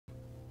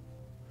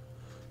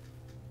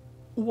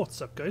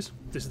What's up, guys?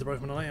 This is the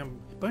Rifleman and I am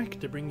back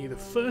to bring you the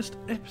first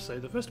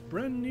episode, the first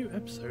brand new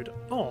episode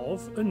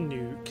of a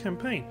new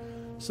campaign.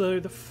 So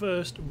the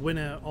first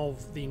winner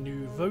of the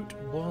new vote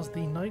was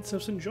the Knights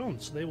of St. John,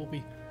 so they will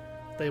be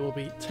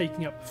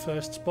taking up the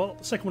first spot.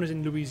 The second one is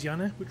in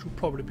Louisiana, which will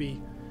probably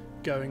be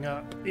going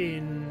up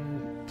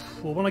in,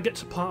 well, when I get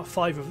to part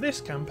 5 of this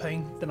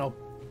campaign, then I'll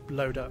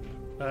load up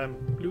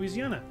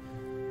Louisiana.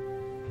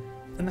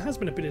 And there has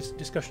been a bit of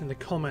discussion in the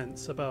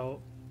comments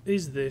about,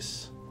 is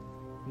this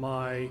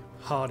the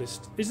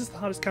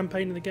hardest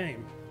campaign in the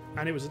game?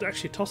 And it was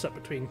actually a toss-up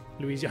between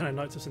Louisiana and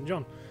Knights of St.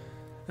 John.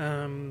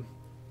 But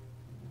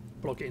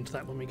I'll get into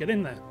that when we get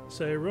in there.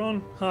 So we're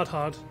on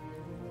hard,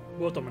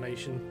 world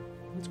domination.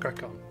 Let's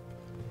crack on.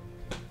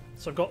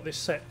 So I've got this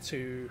set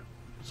to,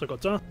 so I've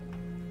got Darth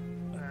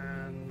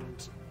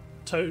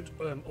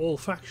and all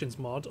factions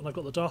mod, and I've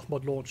got the Darth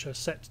mod launcher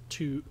set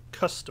to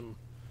custom.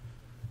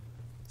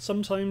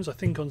 Sometimes I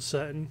think on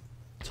certain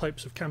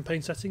types of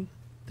campaign setting,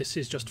 this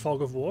is just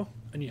fog of war,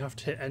 and you have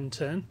to hit end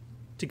turn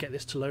to get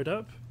this to load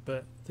up,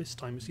 but this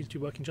time it seems to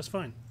be working just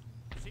fine.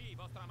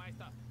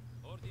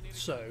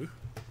 So,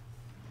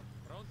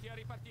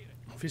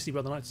 obviously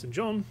by the Knights of St.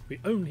 John, we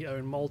only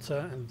own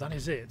Malta, and that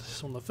is it.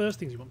 So one of the first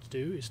things we want to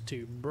do is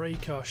to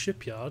break our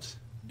shipyard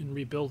and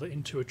rebuild it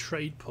into a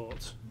trade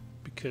port,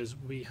 because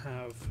we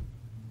have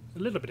a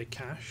little bit of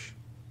cash.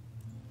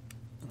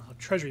 And our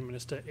Treasury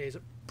Minister is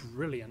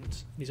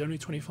brilliant. He's only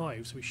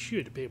 25, so we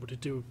should be able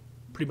to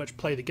pretty much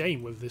play the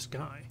game with this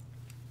guy.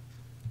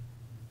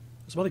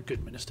 There's some other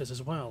good ministers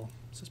as well.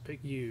 So let's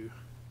pick you.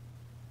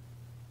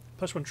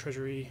 +1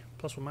 Treasury,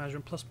 +1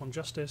 Management, +1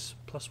 Justice,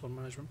 +1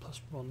 Management,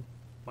 +1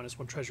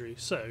 -1 Treasury.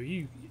 So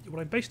what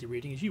I'm basically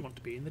reading is you want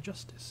to be in the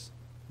Justice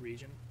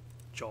region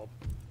job.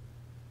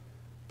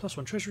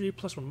 +1 Treasury,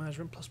 +1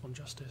 Management, +1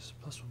 Justice,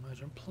 +1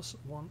 Management,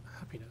 +1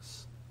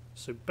 Happiness.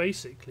 So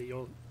basically,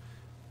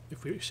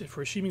 if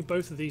we're assuming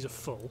both of these are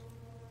full,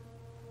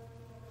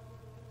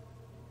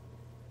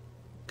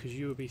 because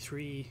you would be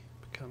 3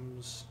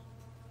 becomes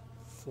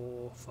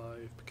 4,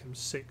 5 becomes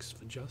 6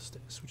 for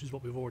Justice, which is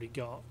what we've already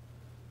got.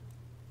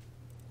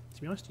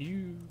 To be honest,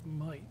 you're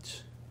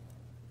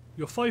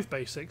 5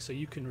 basic, so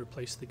you can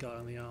replace the guy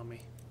on the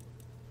army,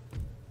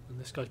 and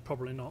this guy's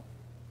probably not.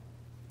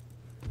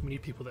 We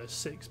need people that are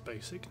 6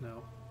 basic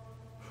now.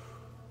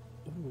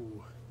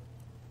 Ooh.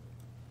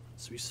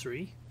 So he's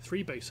 3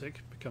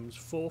 basic, becomes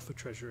 4 for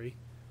Treasury,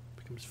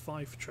 becomes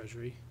 5 for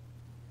Treasury,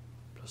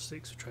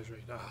 +6 for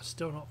Treasury.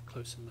 Still not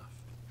close enough.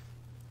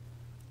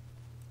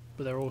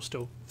 But they're all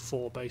still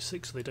 4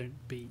 basic, so they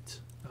don't beat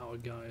our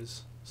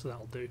guys, so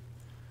that'll do.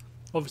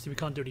 Obviously we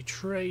can't do any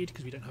trade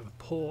because we don't have a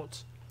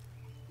port.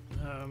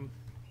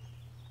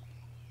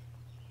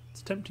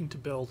 It's tempting to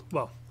build,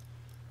 well,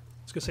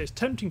 I was going to say it's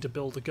tempting to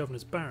build a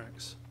governor's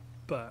barracks,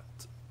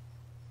 but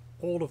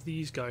all of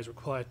these guys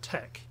require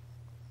tech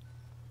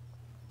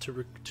to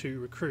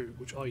recruit,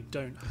 which I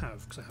don't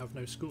have because I have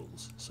no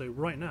schools. So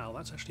right now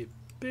that's actually a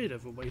bit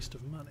of a waste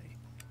of money.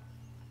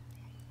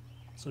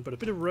 So I've got a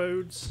bit of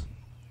roads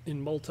in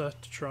Malta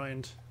to try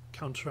and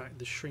counteract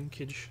the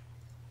shrinkage.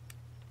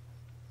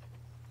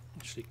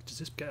 Actually, does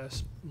this get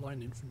us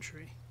line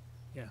infantry?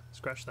 Yeah,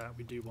 scratch that,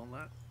 we do want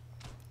that.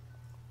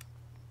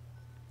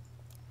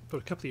 Put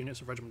a couple of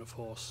units of Regiment of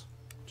Horse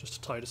just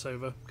to tide us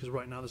over, because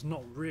right now there's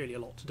not really a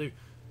lot to do.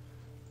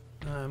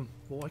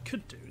 What I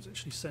could do is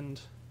actually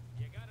send...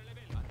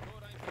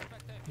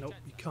 Nope,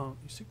 you can't.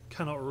 You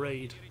cannot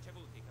raid.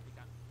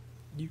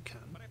 You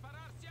can.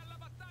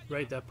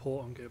 Raid their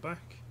port and go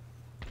back.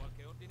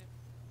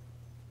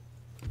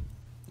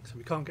 So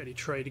we can't get any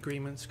trade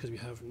agreements because we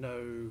have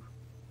no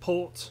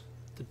port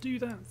to do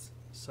that.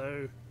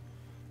 So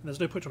there's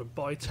no point trying to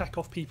buy tech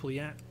off people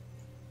yet.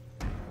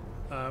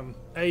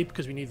 A,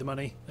 because we need the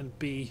money, and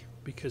B,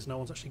 because no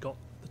one's actually got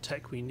the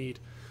tech we need.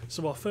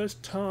 So our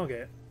first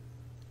target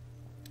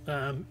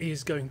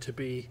is going to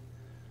be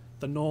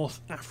the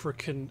North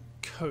African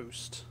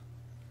coast,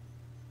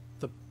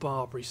 the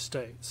Barbary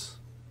States.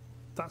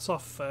 That's our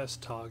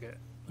first target.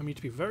 I need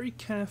to be very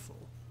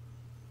careful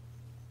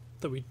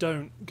that we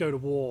don't go to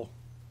war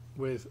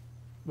with,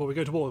 well, we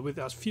go to war with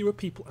as fewer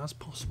people as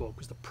possible,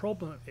 because the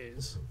problem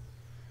is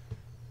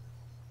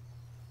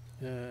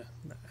the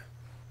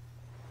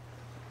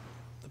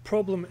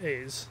problem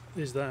is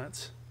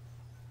that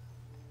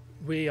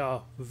we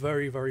are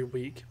very, very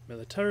weak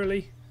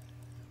militarily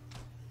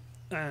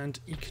and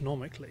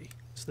economically,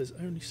 so there's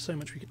only so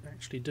much we can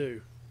actually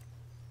do.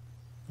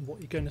 And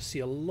what you're going to see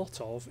a lot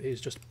of is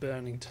just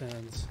burning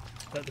turns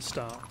at the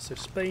start. So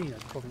Spain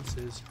has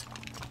provinces,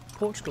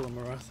 Portugal and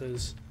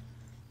Marathas,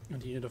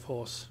 and a unit of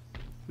horse.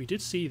 We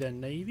did see their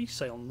navy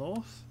sail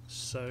north,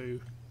 so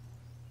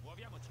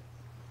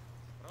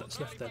that's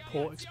left their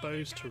port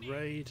exposed to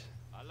raid.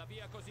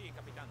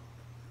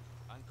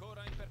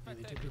 And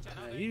they did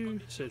repair you,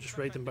 so just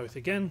raid them both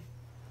again.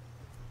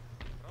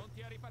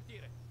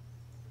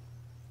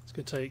 It's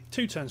going to take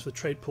 2 turns for the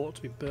trade port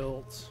to be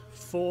built,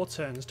 4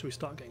 turns till we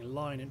start getting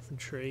line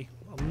infantry.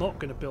 I'm not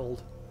going to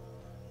build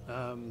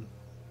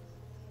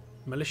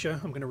militia,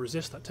 I'm going to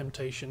resist that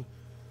temptation.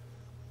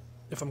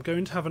 if I'm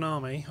going to have an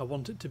army, I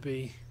want it to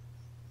be,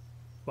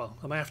 well,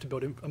 I may have to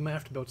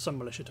build some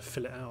militia to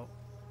fill it out.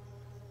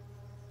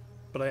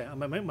 But yeah,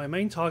 my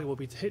main target will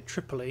be to hit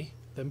Tripoli,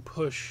 then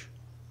push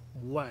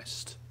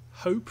west,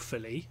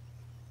 hopefully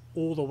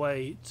all the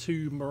way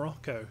to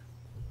Morocco.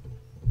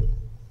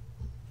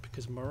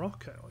 Because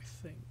Morocco, I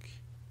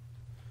think,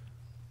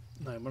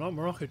 no,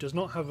 Morocco does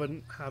not have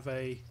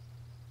a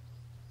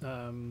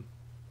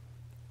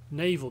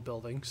naval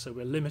building, so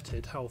we're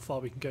limited how far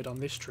we can go down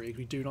this tree.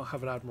 We do not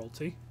have an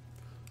admiralty,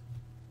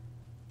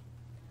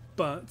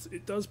 but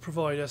it does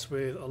provide us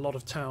with a lot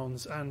of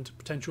towns and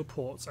potential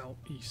ports out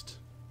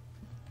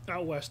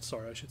west.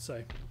 Sorry, I should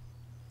say.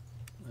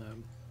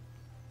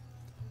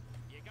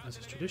 As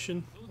is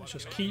tradition, let's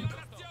just keep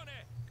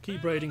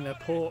raiding their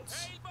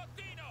ports,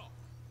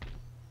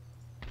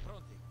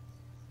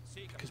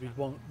 because we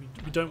want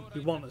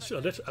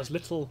as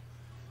little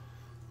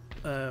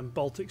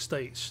Baltic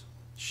states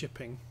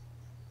shipping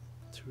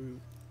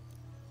to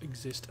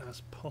exist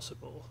as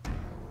possible.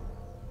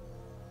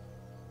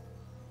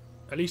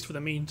 At least for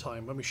the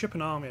meantime. When we ship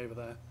an army over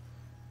there,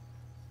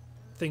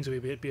 things will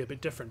be a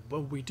bit different.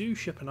 When we do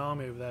ship an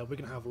army over there, we're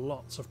going to have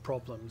lots of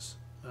problems.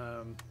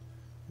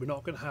 We're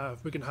going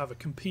to have a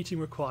competing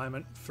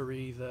requirement for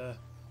either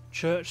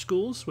church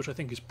schools, which I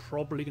think is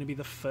probably going to be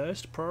the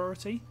first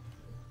priority,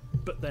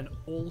 but then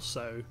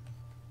also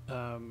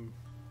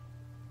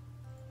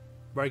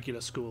regular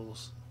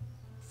schools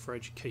for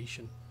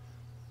education.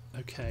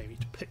 Okay, we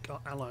need to pick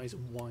our allies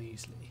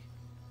wisely.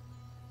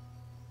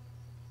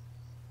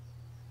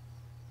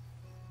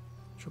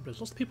 Trouble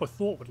is, lots of people I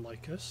thought would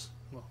like us.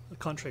 Well, I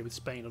can't trade with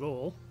Spain at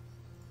all.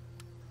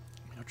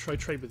 I'll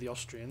trade with the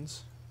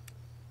Austrians.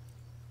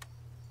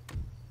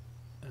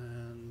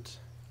 And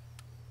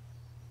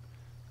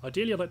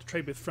ideally I'd like to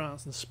trade with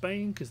France and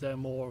Spain, because they're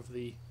more of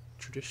the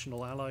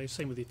traditional allies.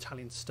 Same with the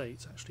Italian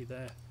states, actually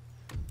they're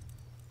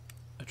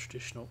a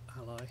traditional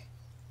ally.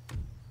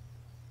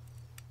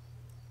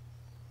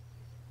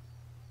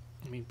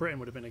 I mean,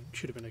 Britain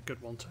should have been a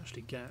good one to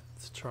actually get,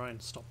 to try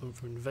and stop them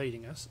from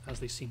invading us, as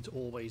they seem to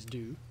always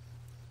do.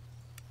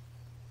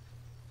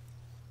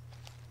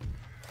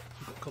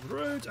 We've got covered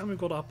roads and we've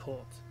got our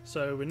port.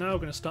 So we're now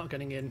going to start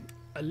getting in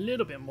a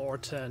little bit more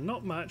return,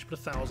 not much, but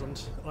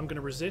 1,000. I'm going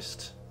to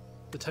resist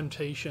the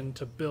temptation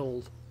to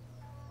build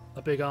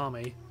a big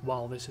army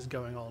while this is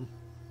going on.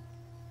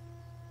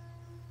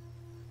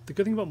 The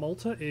good thing about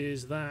Malta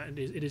is that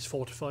it is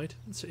fortified,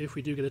 so if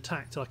we do get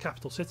attacked at our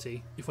capital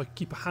city, if I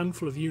keep a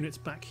handful of units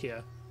back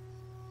here,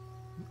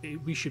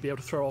 we should be able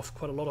to throw off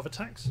quite a lot of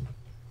attacks.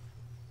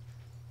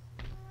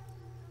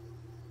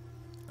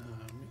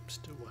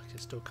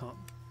 Still can't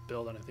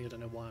build anything, I don't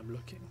know why I'm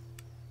looking.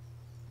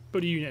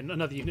 But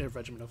another unit of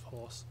regiment of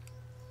horse.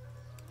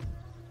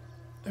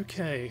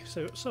 Okay,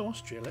 so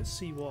Austria, let's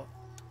see what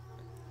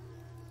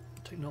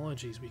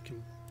technologies we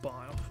can buy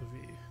off of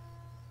you.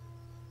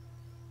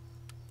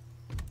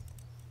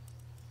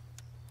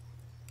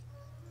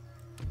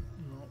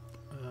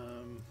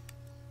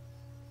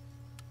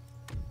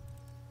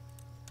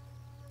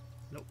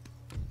 Nope.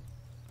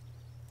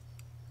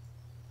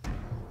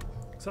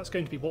 So that's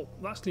going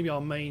to be our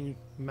main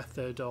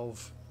method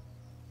of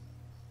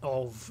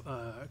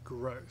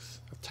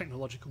growth, of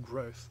technological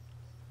growth.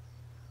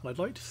 And I'd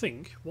like to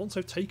think, once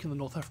I've taken the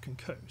North African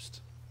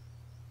coast,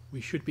 we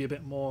should be a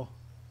bit more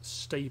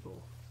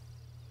stable.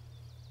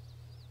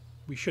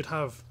 We should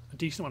have a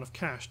decent amount of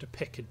cash to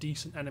pick a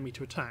decent enemy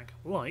to attack,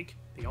 like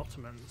the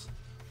Ottomans.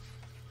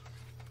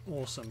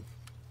 Awesome.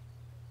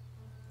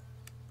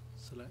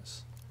 So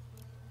let's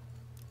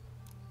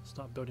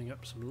start building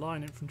up some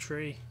line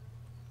infantry.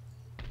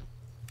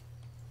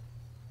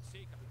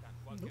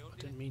 Nope,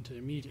 I didn't mean to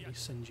immediately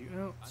send you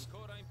out. Just go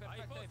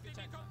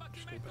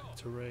back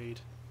to raid.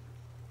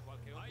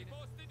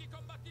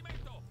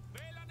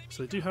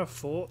 So they do have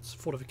forts,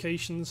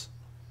 fortifications.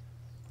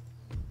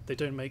 They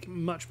don't make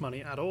much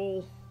money at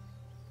all.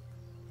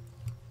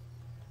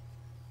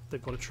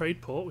 They've got a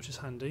trade port, which is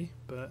handy,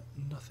 but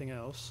nothing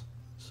else.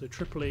 So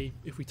Tripoli,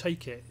 if we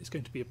take it, it's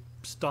going to be a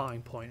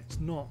starting point. It's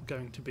not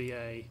going to be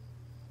a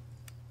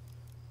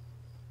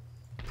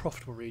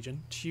profitable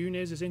region.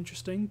 Tunis is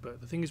interesting, but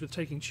the thing is with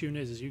taking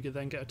Tunis is you could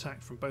then get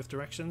attacked from both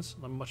directions.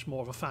 I'm much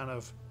more of a fan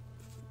of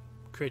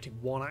creating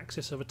one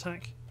axis of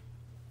attack.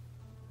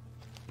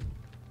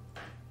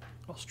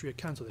 Austria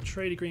cancel the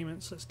trade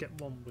agreements. Let's get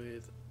one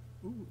with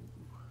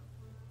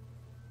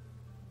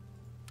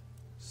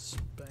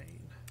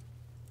Spain.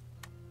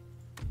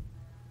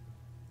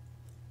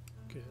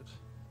 Good.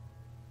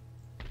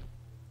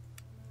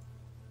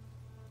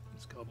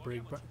 Let's go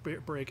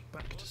brig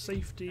back to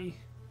safety.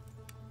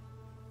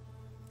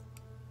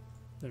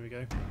 There we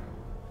go.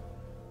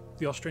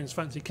 The Austrians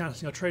fancy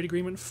cancelling our trade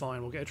agreement.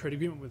 Fine, we'll get a trade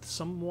agreement with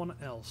someone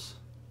else.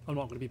 I'm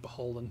not going to be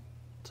beholden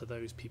to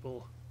those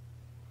people.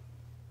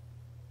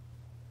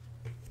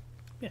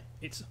 Yeah,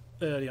 it's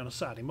early on a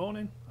Saturday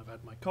morning. I've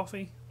had my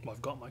coffee. Well,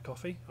 I've got my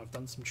coffee. I've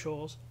done some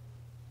chores.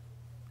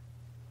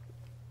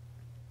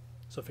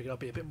 So I figured I'll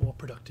be a bit more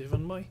productive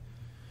on my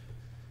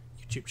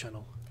YouTube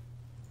channel.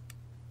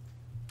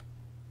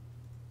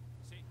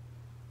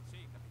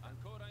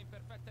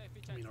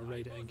 going to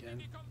raid it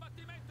again.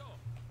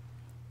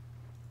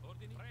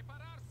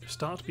 They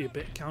start to be a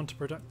bit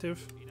counterproductive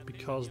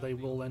because they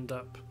will end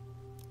up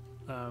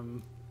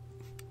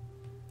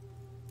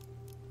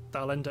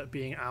that'll end up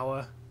being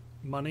our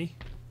money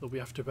that we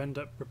have to end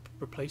up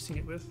replacing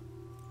it with.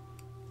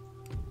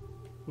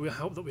 We'll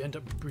hope that we end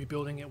up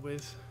rebuilding it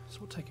with.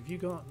 So what tech have you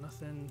got?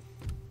 Nothing.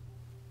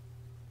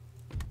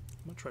 I'm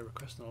gonna try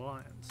request an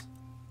alliance.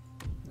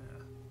 Yeah.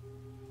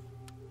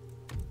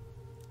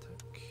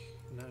 Tech,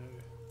 no.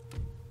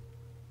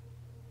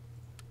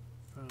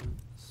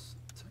 France,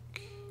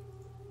 tech.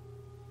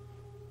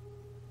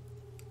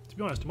 To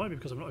be honest, it might be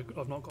because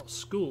I've not got a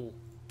school.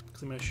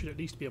 Because I mean, I should at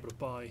least be able to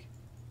buy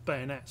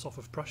bayonets off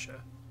of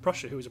Prussia.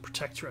 Prussia, who is a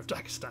protector of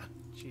Dagestan.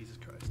 Jesus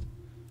Christ.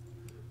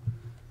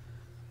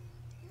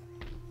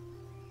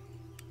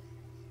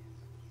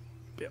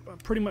 But yeah, I'm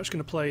pretty much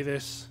going to play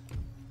this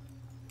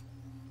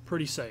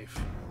pretty safe.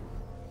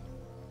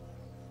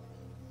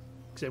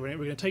 Because we're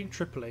going to take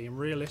Tripoli, and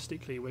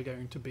realistically we're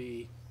going to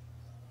be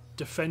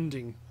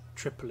defending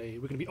Tripoli.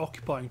 We're going to be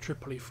occupying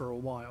Tripoli for a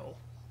while.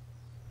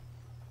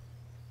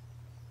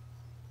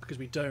 Because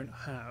we don't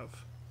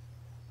have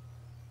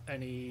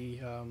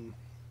any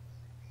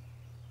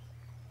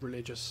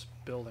religious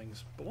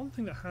buildings. But one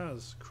thing that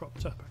has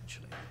cropped up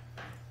actually,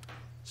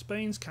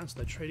 Spain's cancelled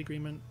their trade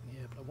agreement.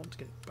 Yeah, but I want to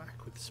get it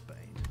back with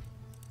Spain.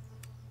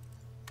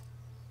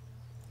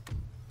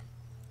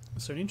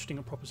 So an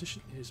interesting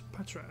proposition is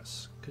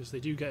Patras, because they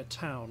do get a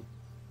town.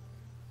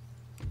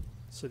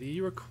 So the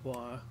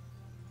Iroquois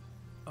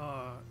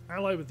are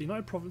allied with the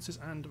United Provinces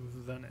and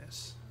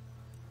Venice.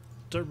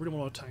 Don't really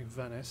want to attack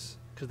Venice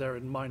because they're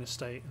a minor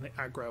state and they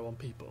aggro on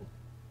people.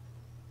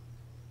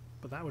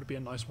 But that would be a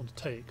nice one to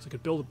take, because I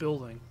could build a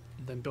building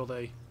and then build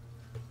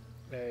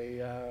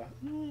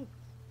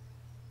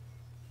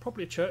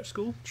probably a church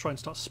school, try and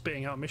start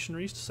spitting out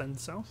missionaries to send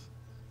south.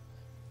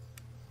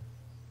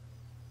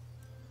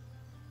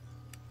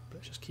 But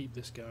let's just keep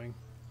this going.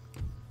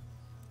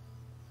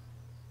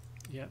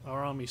 Yeah,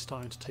 our army's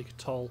starting to take a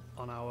toll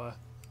on our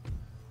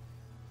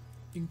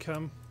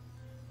income.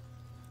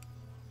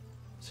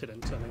 Let's hit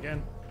end turn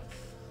again.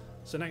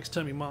 So next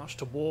turn we march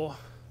to war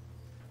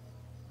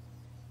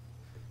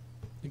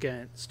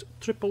against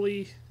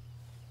Tripoli.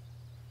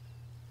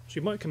 So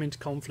we might come into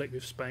conflict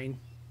with Spain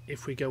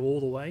if we go all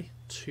the way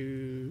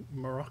to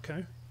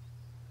Morocco.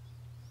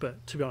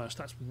 But to be honest,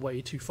 that's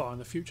way too far in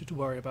the future to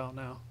worry about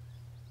now.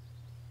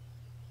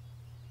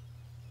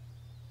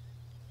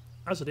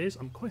 As it is,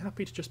 I'm quite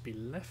happy to just be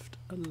left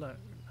alone.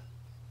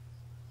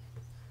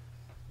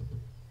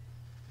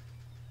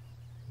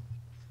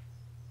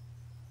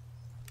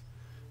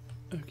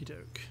 Okie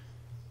doke.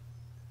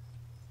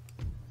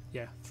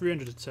 Yeah,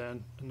 300 a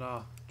turn, and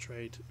our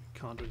trade, we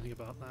can't do anything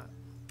about that.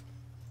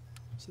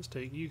 So let's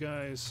take you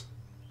guys.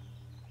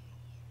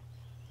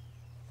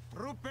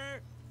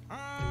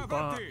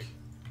 Embark.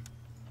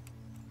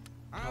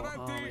 Our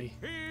army.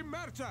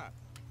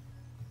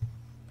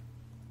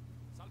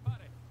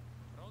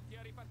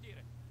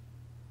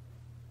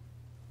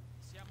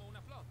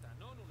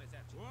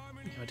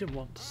 Yeah, I didn't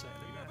want to say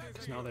anything there,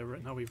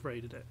 because now we've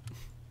raided it.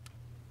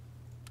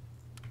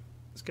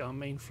 Let's get our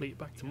main fleet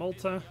back to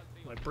Malta.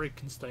 My brig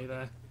can stay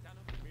there.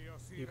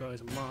 You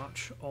guys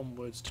march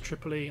onwards to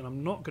Tripoli, and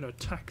I'm not going to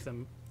attack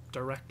them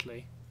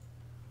directly.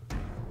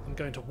 I'm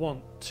going to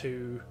want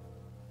to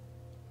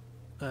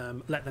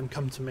let them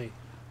come to me.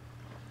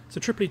 So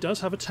Tripoli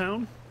does have a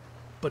town,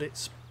 but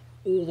it's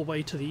all the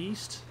way to the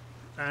east,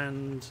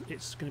 and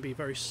it's going to be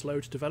very slow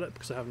to develop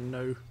because I have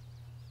no...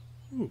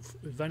 Ooh,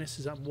 Venice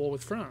is at war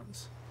with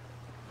France.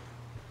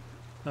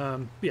 Yeah,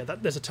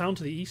 there's a town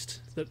to the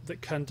east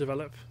that can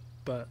develop,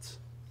 but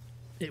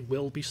it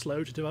will be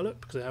slow to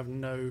develop because I have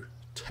no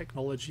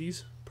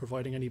technologies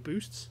providing any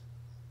boosts.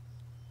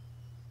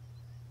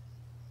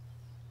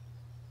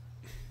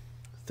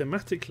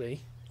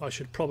 Thematically, I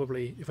should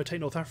probably, if I take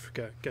North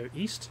Africa, go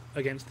east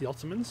against the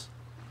Ottomans.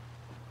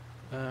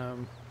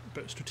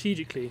 But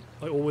strategically,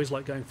 I always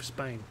like going for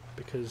Spain,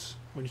 because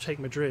when you take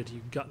Madrid,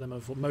 you gut them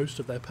of most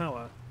of their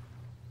power,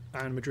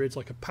 and Madrid's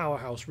like a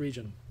powerhouse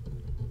region.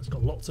 It's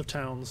got lots of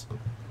towns.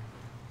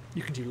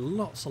 You can do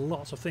lots and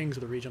lots of things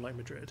with a region like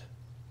Madrid.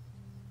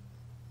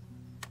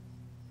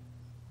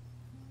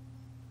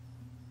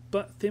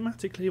 But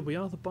thematically, we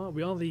are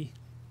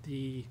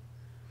the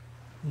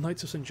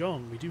Knights of St.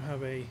 John. We do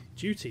have a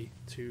duty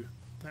to...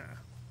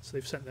 so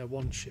they've sent their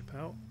one ship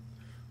out.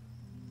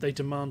 They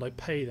demand I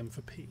pay them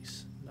for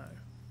peace. No.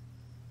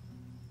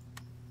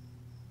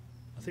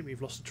 I think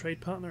we've lost a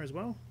trade partner as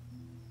well.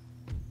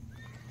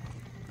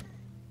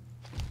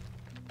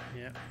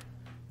 Yeah.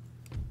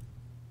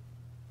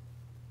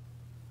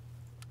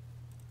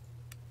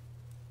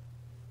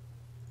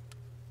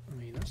 I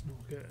mean, that's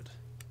not good.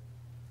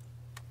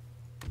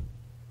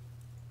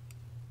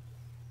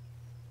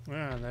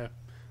 Ah, no.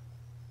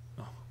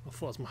 Oh, I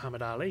thought it was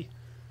Muhammad Ali.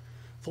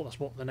 I thought that's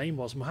what the name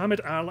was.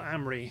 Muhammad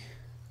al-Amri.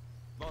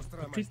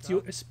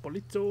 Patrizio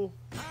Espolito.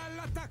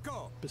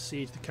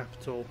 Besiege the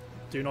capital.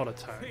 Do not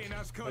attack.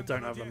 I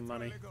don't have the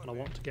money, and I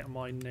want to get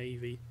my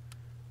navy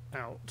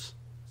out.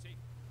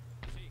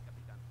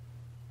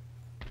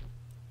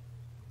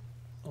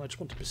 I just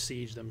want to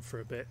besiege them for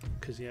a bit,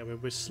 because yeah,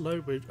 we're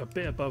slow, we're a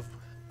bit above,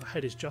 our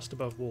head is just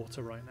above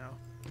water right now.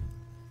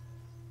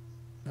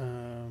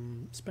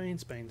 Spain,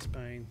 Spain,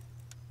 Spain.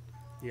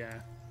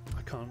 Yeah,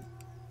 I can't.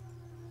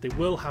 They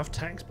will have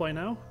tax by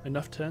now,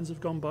 enough turns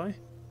have gone by,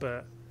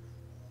 but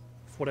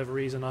for whatever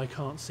reason I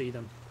can't see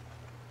them.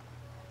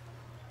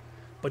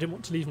 But I didn't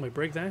want to leave my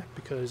brig there,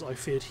 because I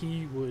feared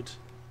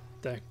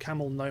their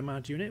camel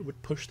nomad unit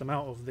would push them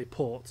out of the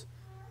port,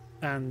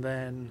 and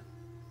then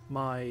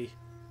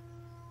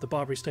the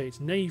Barbary States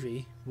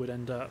Navy would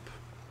end up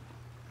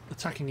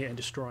attacking it and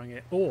destroying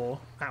it, or,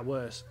 at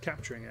worst,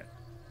 capturing it.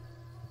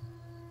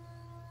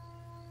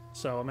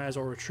 So I may as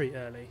well retreat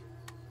early.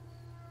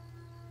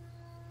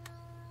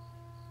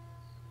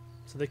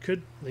 So they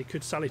could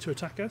sally to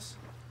attack us,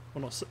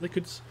 or not? They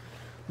could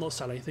not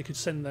sally. They could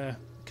send their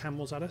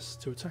camels at us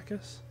to attack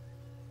us,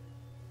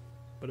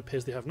 but it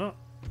appears they have not.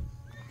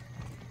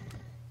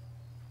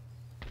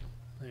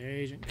 The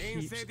agent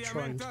keeps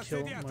trying to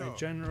kill my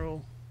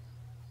general,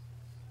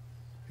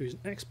 who's an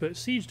expert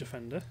siege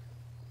defender.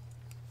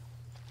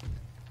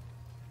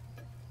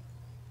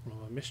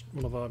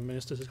 One of our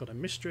ministers has got a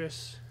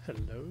mistress.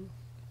 Hello.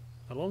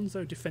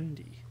 Alonso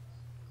Defendi.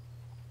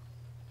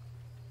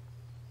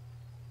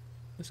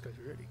 This guy's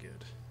really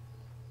good.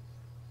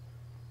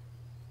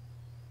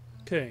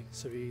 Okay,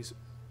 so he's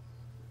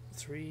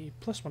 3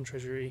 plus 1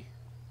 treasury,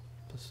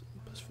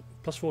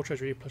 plus 4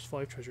 treasury, plus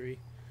 5 treasury,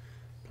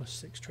 plus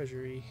 6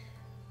 treasury,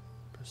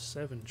 plus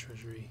 7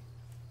 treasury.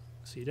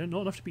 So you don't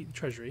not enough to beat the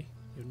treasury.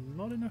 You're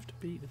not enough to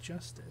beat the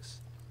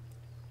justice.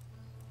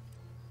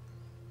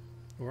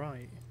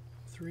 Right.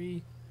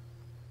 3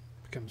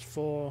 becomes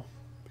 4,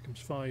 becomes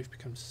 5,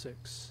 becomes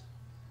 6,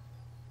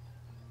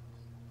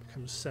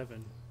 becomes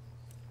 7.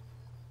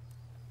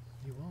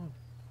 You are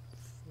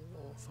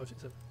 4, 5,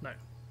 6, 7. No,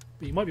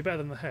 but you might be better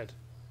than the head.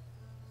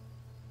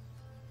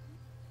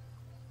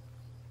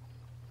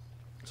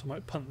 So I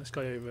might punt this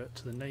guy over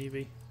to the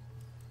navy.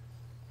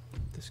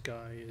 This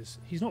guy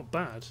he's not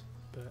bad,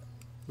 but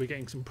we're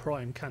getting some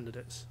prime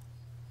candidates.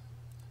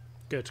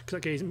 Good,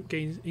 because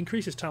that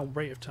increases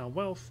rate of town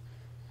wealth,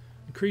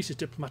 increases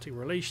diplomatic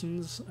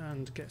relations,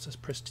 and gets us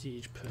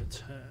prestige per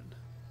turn.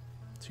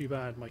 Too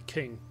bad my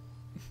king.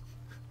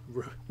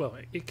 Well,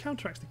 it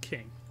counteracts the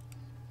king.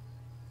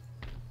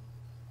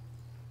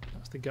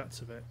 That's the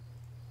guts of it.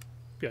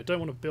 But yeah, I don't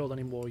want to build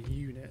any more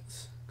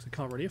units because I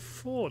can't really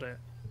afford it.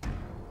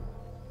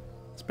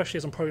 Especially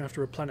as I'm probably going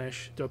to have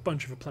to do a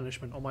bunch of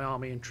replenishment on my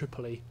army in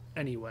Tripoli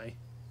anyway.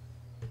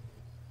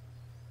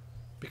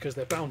 Because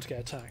they're bound to get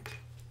attacked.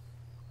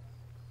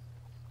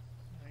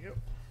 There you go.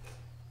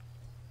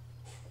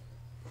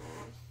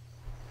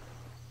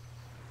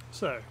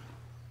 So,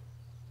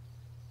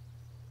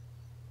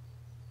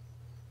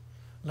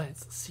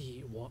 let's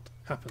see what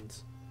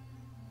happens.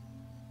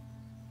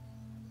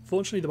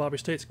 Fortunately, the Barbary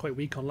States are quite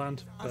weak on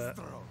land, but...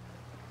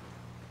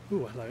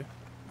 Ooh, hello.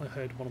 I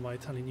heard one of my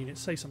Italian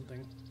units say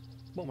something.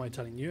 What am I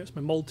telling you? It's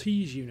my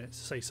Maltese units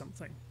say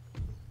something.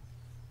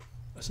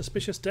 A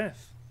suspicious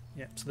death.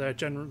 Yep, so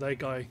their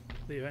guy,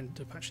 they end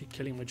up actually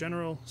killing my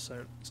general,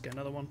 so let's get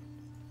another one.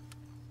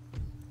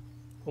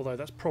 Although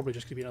that's probably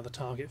just going to be another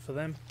target for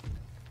them.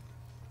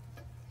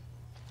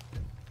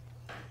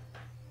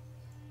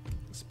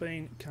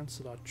 Spain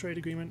cancelled our trade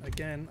agreement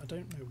again. I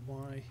don't know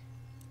why.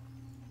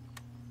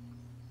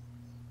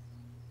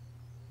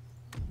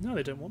 No,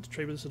 they don't want to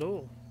trade with us at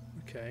all.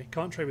 Okay,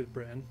 can't trade with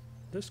Britain.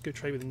 Let's go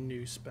trade with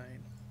New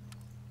Spain.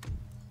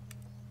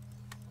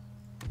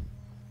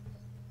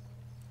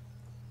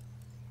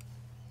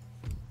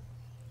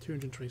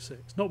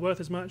 $226. Not worth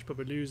as much, but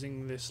we're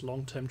losing this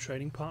long-term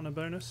trading partner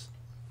bonus.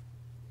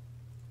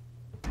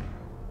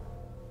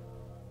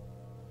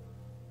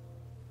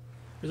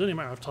 It's only a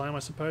matter of time, I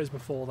suppose,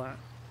 before that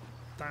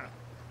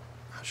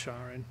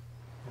Hasharin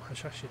or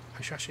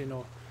Hashashin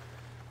or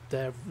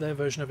their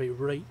version of a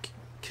rake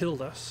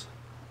killed us.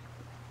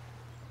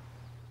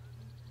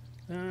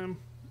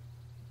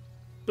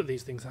 But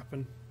these things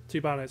happen. Too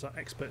bad it's our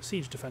expert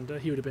siege defender.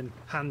 He would have been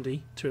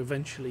handy to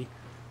eventually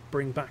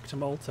bring back to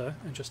Malta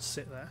and just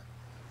sit there.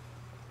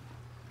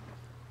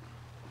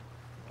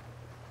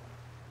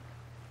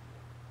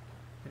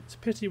 It's a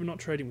pity we're not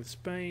trading with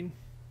Spain.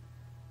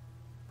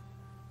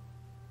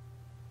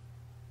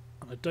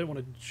 And I don't want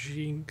to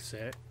jinx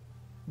it,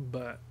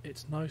 but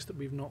it's nice that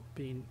we've not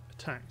been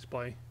attacked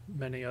by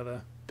many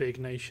other big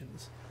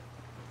nations.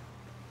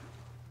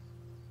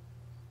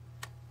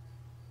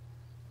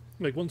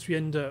 Like, once we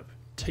end up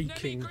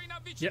taking...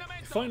 Yep,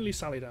 finally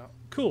sallied out.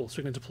 Cool, so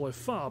we're going to deploy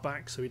far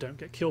back so we don't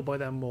get killed by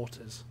their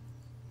mortars.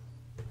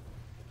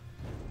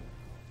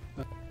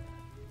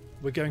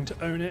 We're going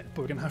to own it,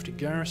 but we're going to have to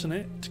garrison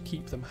it to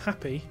keep them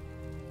happy.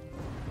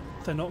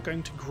 They're not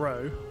going to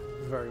grow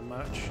very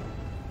much.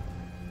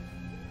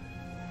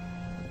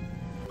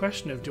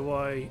 Question of, do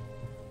I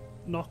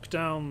knock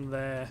down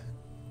their...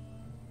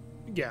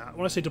 Yeah,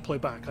 when I say deploy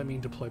back, I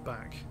mean deploy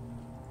back.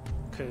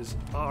 Because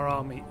our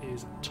army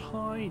is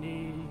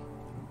tiny.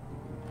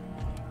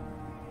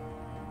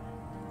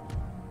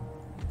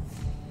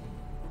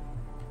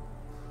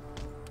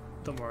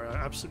 Don't worry, I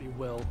absolutely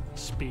will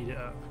speed it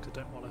up because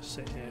I don't want to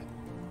sit here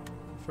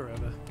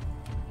forever.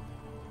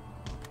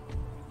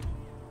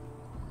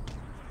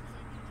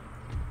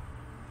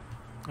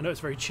 I know it's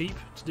very cheap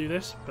to do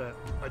this, but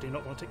I do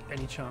not want to take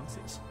any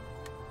chances.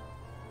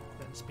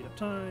 Then speed up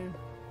time.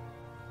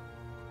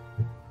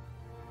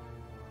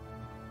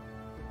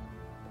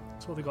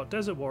 So they've got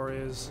Desert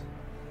Warriors.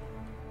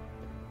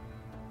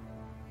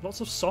 Lots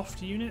of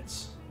soft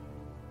units.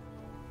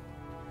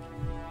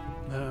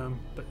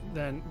 But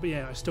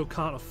yeah, I still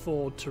can't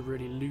afford to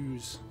really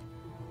lose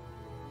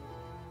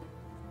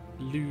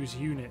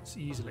units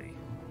easily.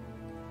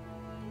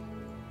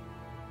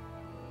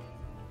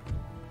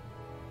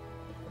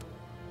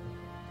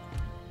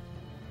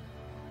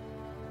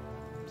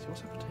 So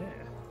what's happened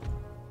here?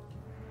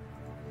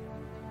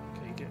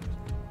 Okay, good.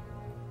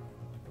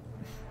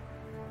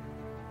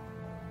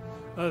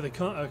 Oh, they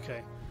can't. Okay,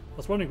 I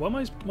was wondering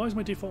why is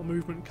my default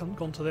movement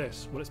gone to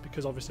this? Well, it's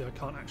because obviously I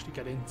can't actually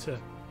get into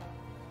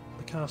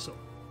the castle.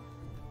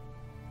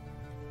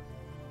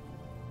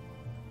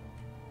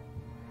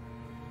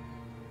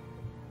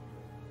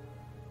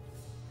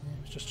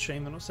 It's just a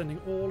shame they're not sending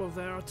all of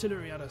their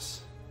artillery at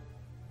us.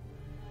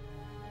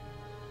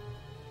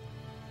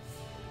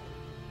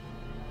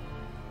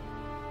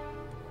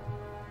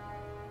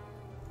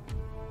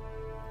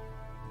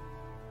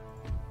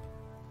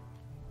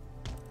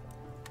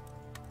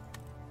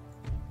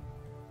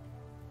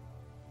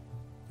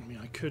 I mean,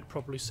 I could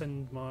probably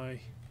send my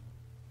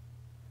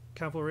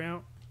cavalry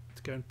out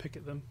to go and pick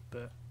at them,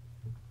 but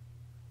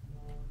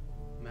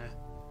meh.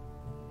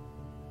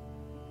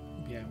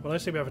 Yeah, well, I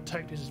say we have a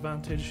tech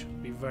disadvantage.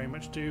 We very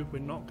much do. We're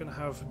not going to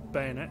have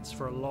bayonets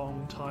for a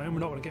long time.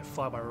 We're not going to get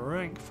fire by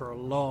rank for a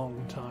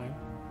long time.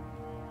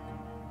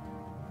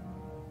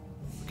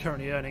 We're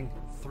currently earning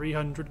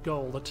 300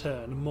 gold a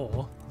turn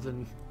more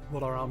than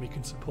what our army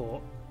can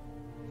support.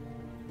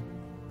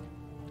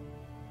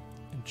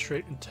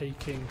 And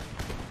taking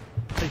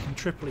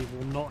Tripoli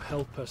will not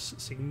help us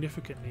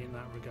significantly in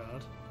that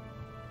regard.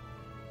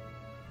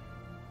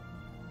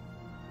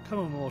 Come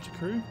on, water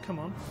crew. Come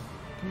on.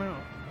 Come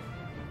out.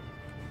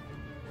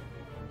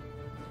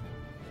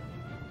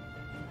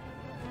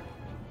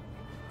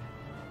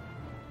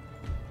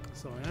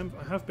 So I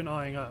have been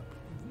eyeing up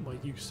my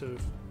use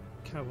of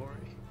cavalry.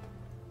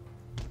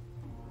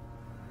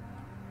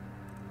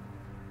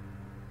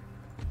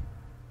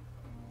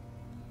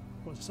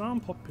 What's this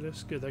armed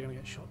populace? Good, they're going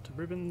to get shot to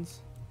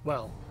ribbons.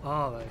 Well,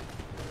 are they?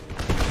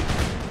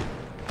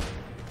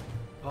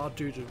 Our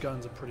dudes with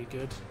guns are pretty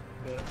good,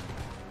 but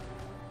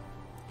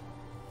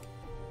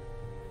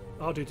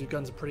our dudes with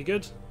guns are pretty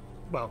good.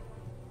 Well,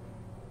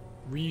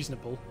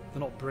 reasonable. They're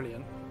not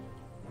brilliant.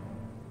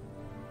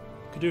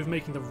 Could do with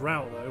making the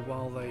route though,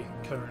 while they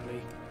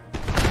currently.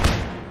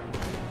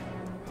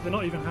 They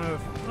not even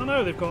have. Oh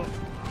no, they've got.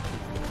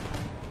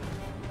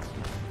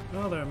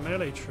 Oh, they're a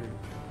melee troop.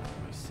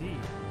 I see.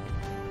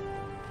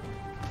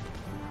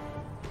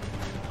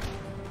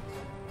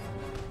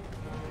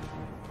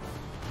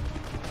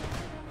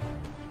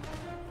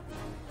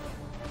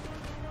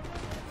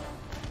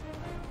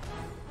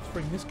 Let's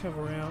bring this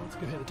cavalry out. Let's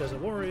go hit the Desert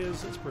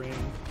Warriors. Let's bring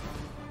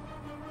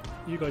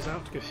you guys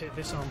out to go hit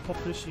this armed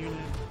populace unit.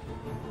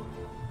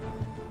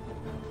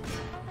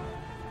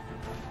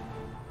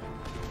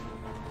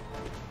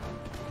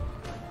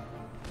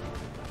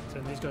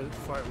 Send these guys to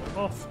fire it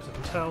off, because I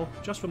can tell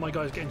just when my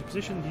guys get into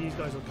position, these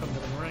guys will come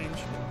within range.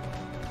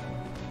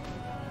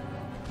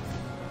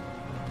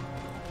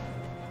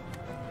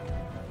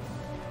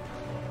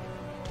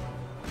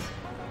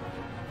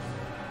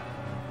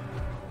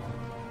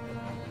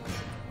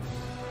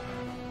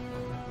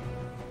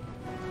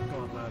 Go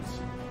on, lads.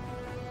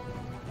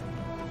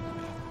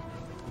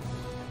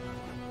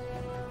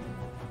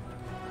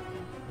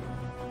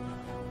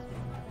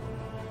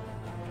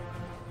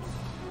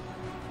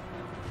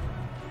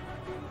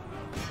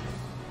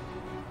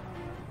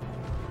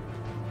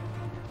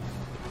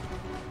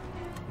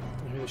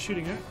 They're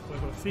shooting at, but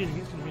I've got a feeling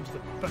it's going to be into the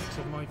backs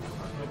of my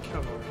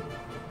cavalry.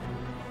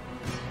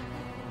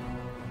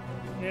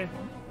 Yeah,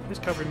 this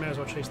cavalry may as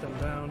well chase them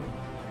down.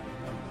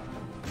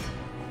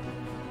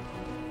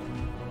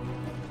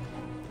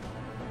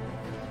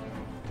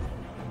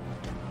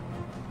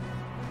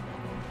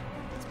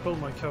 Let's pull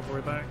my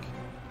cavalry back.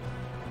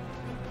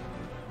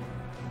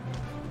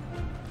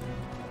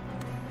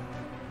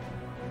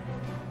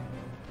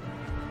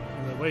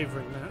 And they're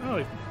wavering now. Oh,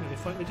 they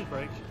finally did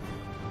break.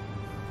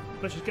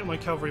 Let's just get my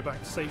cavalry back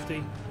to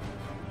safety.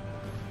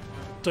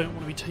 Don't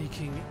want to be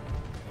taking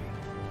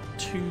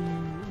too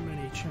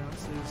many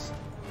chances.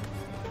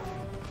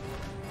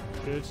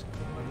 Good.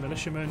 My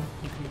militiamen,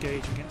 you can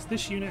engage against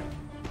this unit.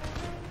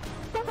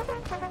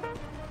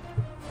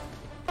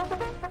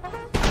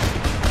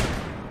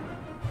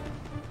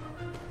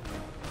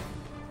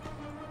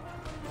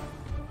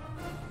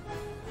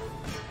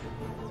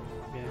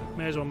 Yeah,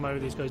 may as well mow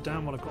these guys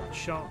down while I've got the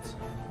shot,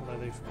 although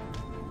they've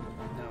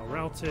now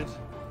routed.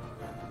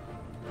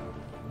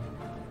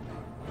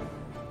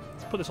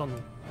 Put this on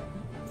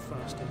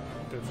faster,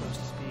 go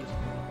faster speed.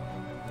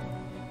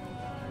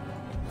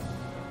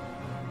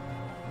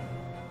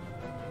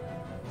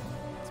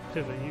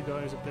 pivot you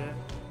guys a bit.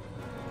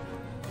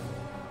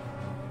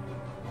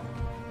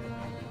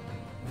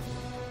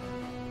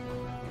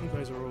 You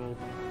guys are all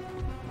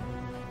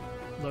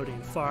loading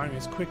and firing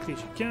as quickly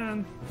as you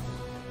can.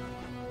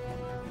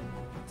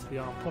 That's the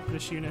armed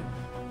populace unit.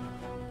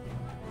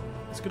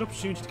 It's a good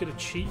opportunity to get a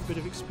cheap bit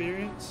of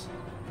experience.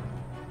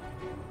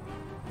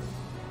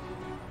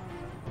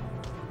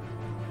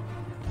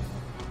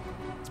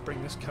 Let's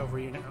bring this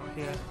cavalry unit out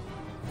here.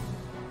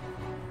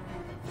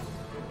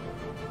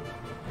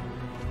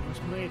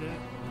 Almost made it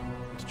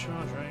to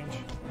charge range.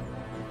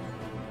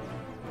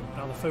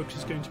 Now the focus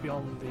is going to be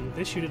on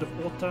this unit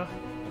of Orta,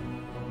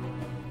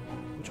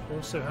 which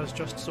also has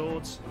just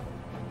swords.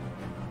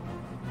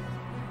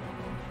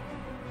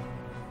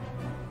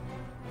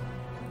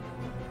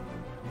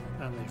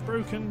 And they've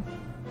broken.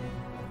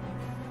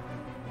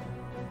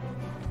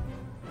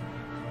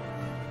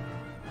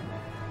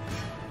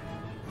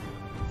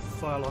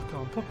 Firelock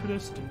on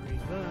populace, didn't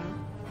read that.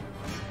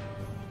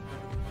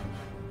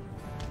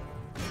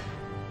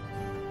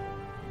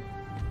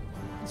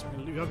 So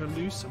we are going to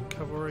lose some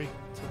cavalry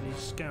to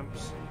these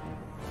scamps.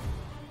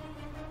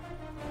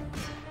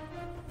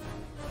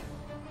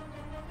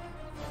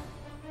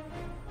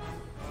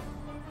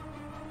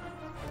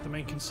 The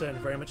main concern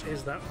very much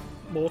is that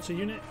mortar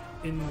unit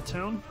in the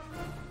town.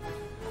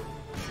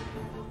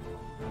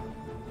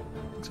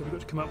 So we've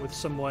got to come up with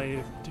some way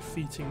of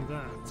defeating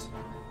that.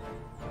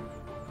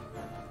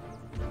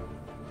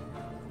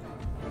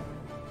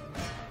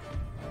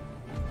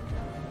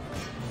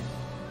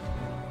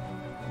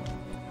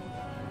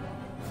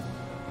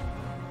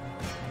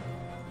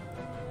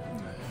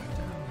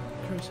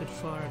 Had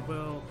fired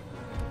well.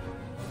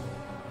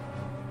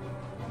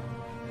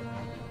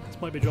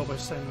 This might be a job I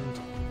send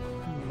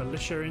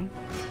militia in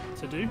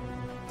to do,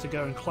 to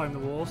go and climb the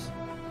walls.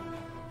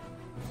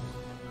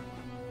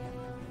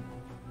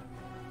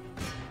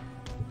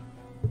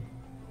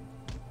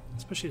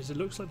 Especially as it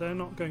looks like they're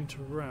not going to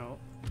rout,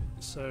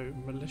 so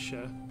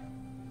militia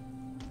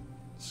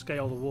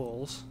scale the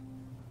walls.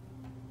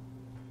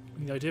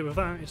 And the idea with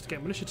that is to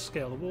get militia to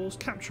scale the walls,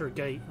 capture a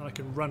gate, and I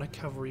can run a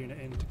cavalry unit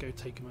in to go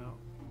take them out.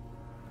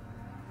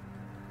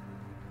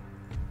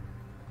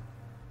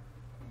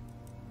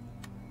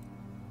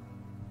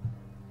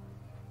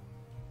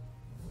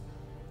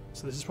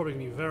 So this is probably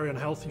going to be very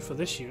unhealthy for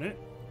this unit.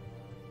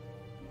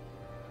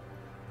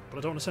 But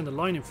I don't want to send a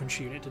line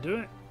infantry unit to do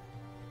it.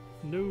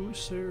 No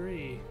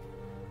siree.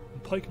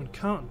 And pikemen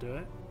can't do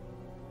it.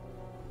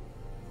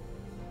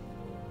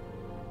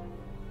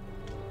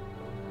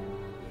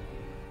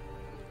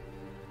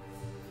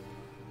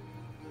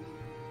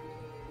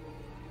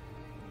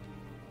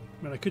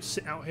 I mean, I could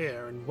sit out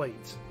here and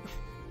wait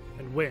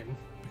and win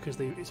because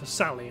it's a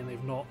sally and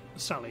they've not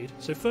sallied.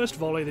 So first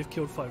volley, they've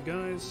killed 5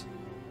 guys.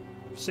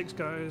 6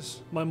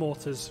 guys. My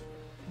mortars.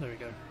 There we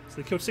go. So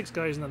they killed 6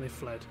 guys and then they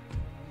fled.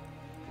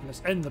 And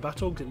let's end the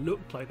battle because it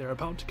looked like they're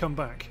about to come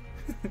back.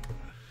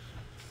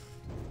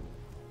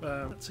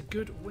 That's a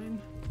good win.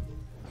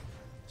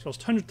 So lost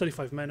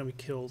 135 men and we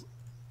killed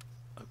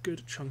a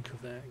good chunk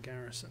of their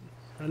garrison.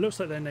 And it looks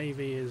like their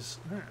navy is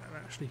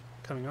actually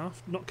coming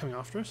after, not coming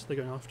after us. They're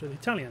going after the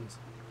Italians.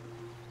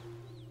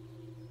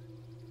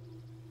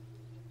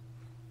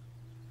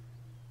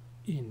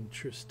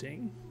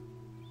 Interesting.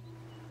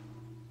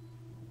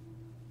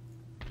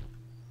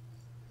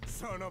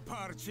 Sono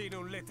porci in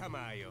un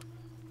letamaio.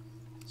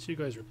 So you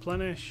guys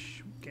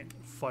replenish. We're getting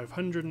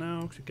 500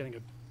 now because we're getting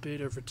a bit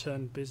of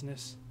return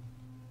business.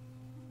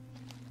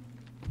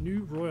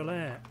 New royal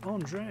heir,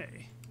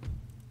 Andre.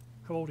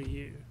 How old are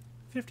you?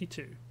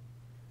 52.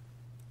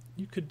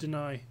 You could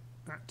deny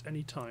at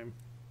any time.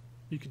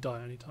 You could die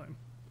at any time.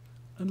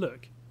 And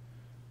look.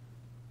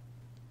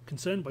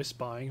 Concerned by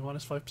spying,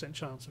 minus 5%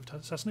 chance of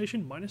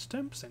assassination, minus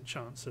 10%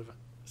 chance of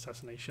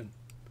assassination.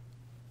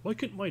 Why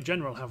couldn't my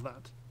general have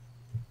that?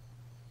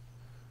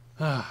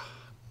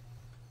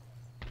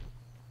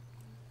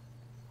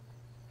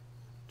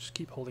 Just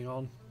keep holding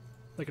on.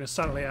 They're going to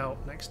sally out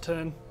next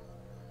turn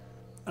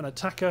and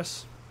attack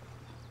us.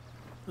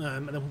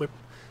 And then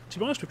to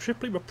be honest with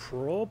Tripoli, we're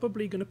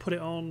probably going to put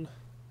it on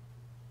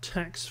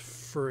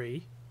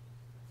tax-free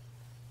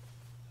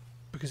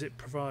because it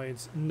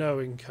provides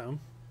no income.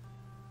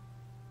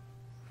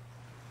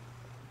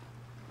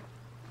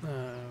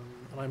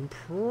 And I'm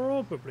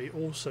probably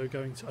also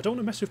going to. I don't want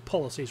to mess with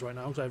policies right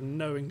now because I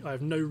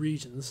have no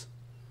reasons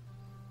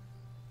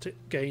to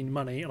gain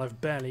money, and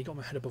I've barely got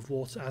my head above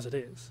water as it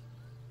is.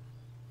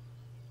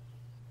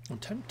 I'm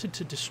tempted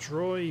to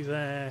destroy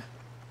their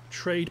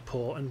trade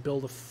port and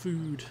build a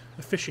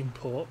fishing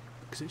port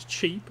because it's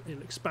cheap.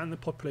 It'll expand the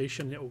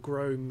population. It will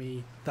grow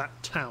me that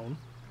town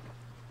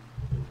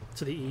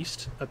to the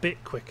east a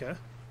bit quicker.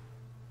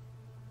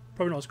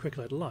 Probably not as quick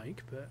as I'd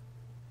like, but.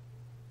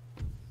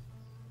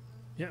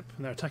 Yep,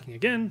 and they're attacking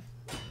again.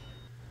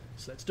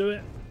 So let's do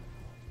it.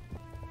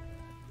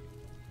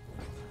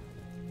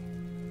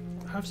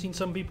 I have seen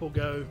some people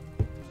go,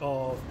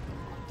 oh,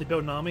 they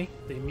build an army,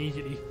 they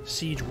immediately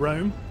siege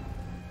Rome.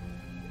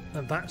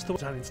 And that's the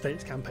Italian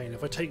States campaign.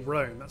 If I take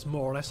Rome, that's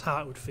more or less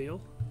how it would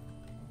feel.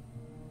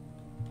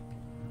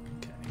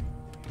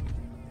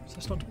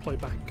 Let's not deploy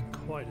back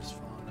quite as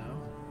far now.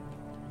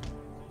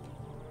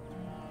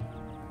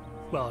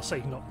 Well, I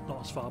say not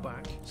as far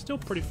back. Still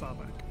pretty far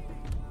back.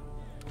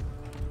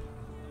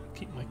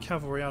 Keep my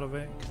cavalry out of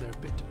it because they're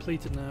a bit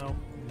depleted now.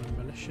 And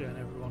my militia and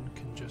everyone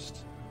can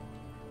just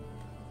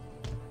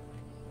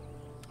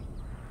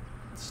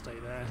stay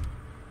there.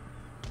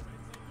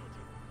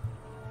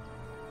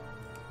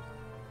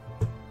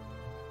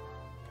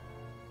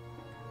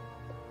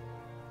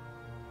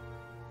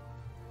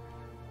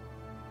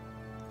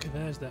 Okay,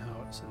 there's their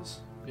howitzers.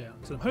 Yeah,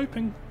 so I'm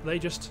hoping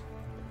they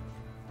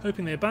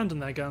abandon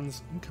their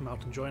guns and come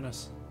out and join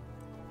us.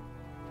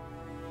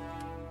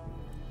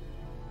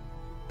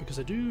 Because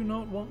I do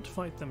not want to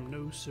fight them,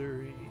 no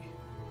siree.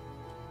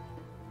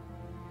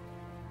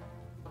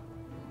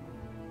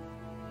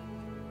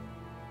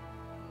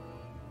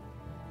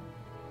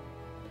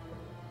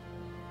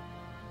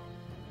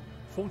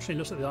 Fortunately, it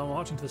looks like they are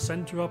marching to the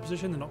centre of our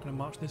position. They're not going to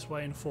march this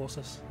way and force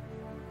their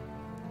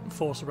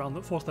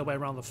way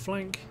around the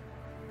flank.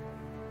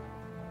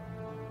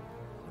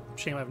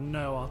 Shame I have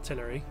no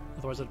artillery,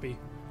 otherwise I'd be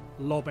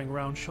lobbing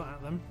round shot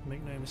at them,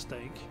 make no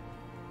mistake.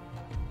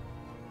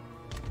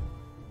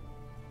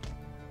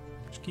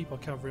 Just keep our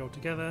cavalry all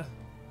together.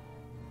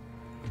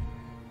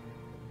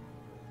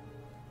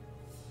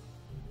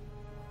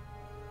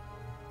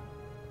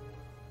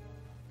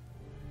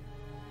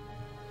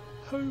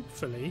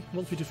 Hopefully,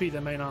 once we defeat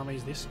their main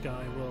armies, this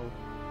guy will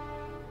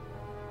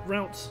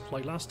rout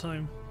like last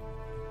time.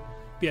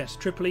 But yes,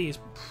 Tripoli is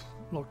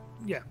not.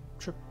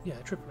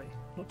 Tripoli,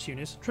 not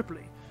Tunis.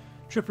 Tripoli.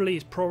 Tripoli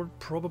is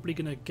probably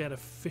going to get a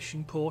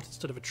fishing port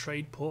instead of a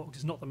trade port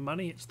because it's not the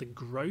money; it's the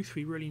growth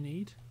we really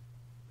need.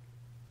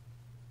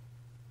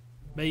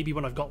 Maybe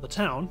when I've got the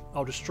town,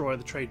 I'll destroy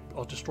the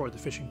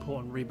fishing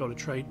port and rebuild a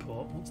trade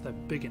port once they're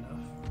big enough.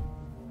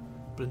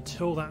 But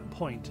until that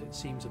point, it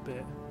seems a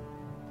bit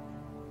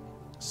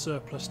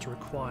surplus to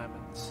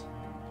requirements.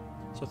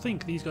 So I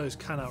think these guys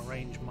can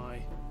outrange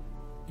my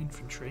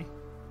infantry.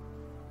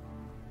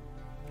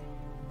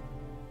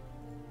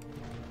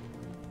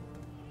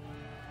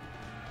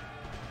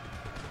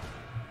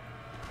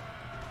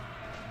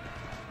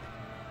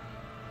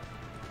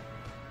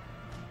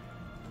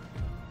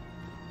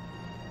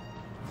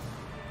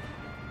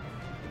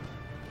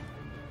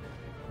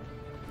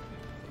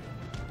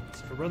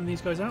 So if I run these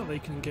guys out, they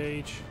can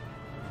engage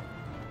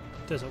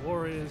desert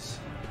warriors.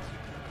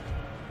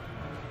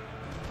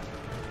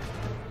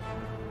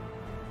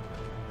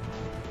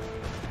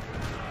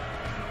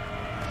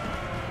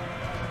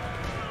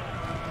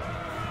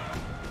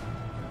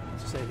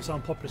 If this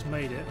armed populace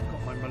made it, I've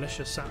got my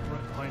militia sat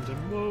right behind them.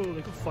 Whoa,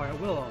 they've got fire at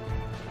will on.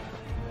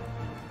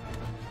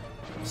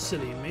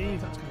 Silly me,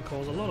 that's going to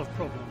cause a lot of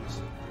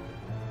problems.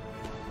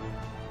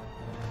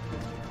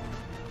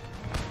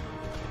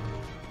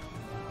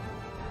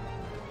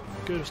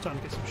 Good, we're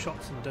starting to get some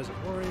shots on the desert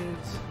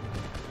warriors.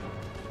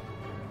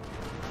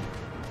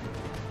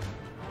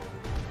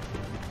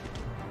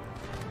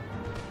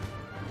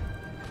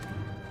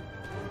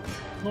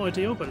 Not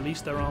ideal, but at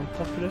least they're armed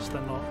populace,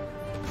 they're not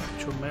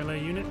actual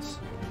melee units,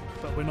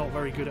 but we're not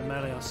very good at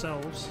melee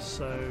ourselves,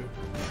 so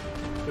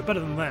we're better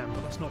than them,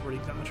 but that's not really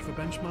that much of a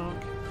benchmark.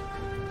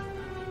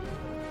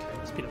 Okay,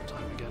 let's speed up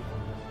time again.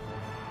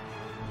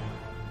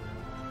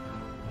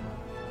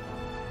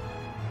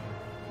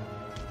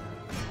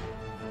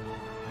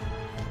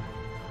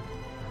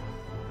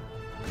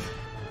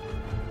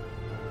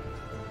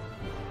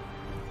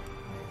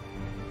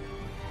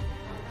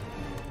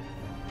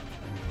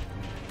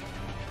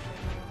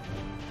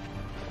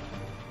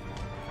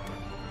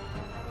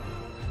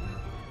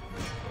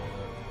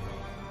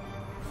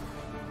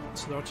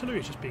 So the artillery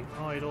is just being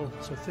idle,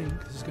 so I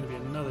think this is going to be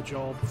another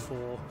job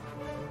for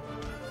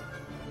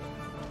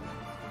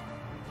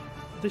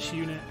this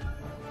unit.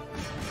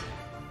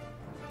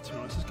 So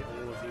let's just get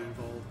all of you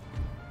involved.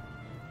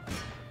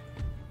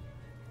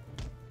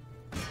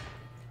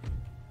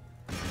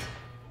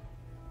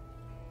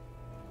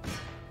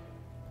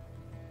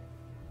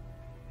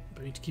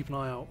 But I need to keep an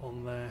eye out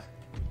on their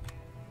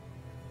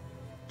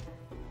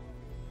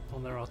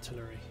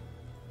artillery.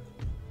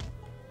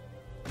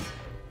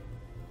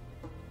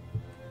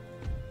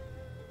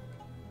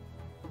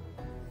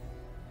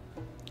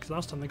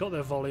 Last time they got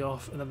their volley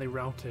off and then they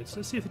routed. So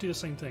let's see if they do the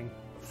same thing.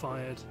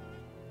 Fired.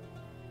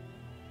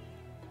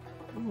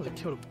 Oh, they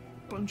killed a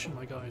bunch of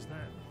my guys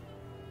then.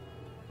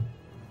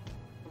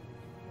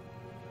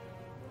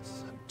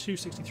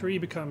 263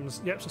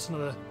 becomes, yep, just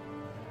another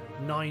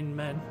 9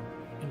 men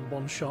in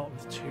one shot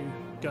with 2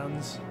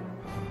 guns.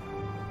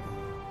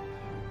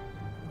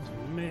 That was a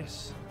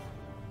miss.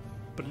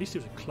 But at least it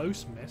was a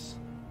close miss.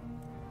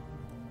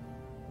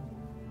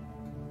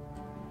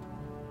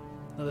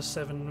 Another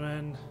 7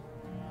 men.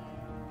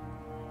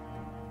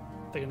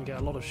 They're going to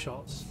get a lot of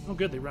shots. Oh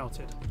good, they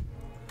routed.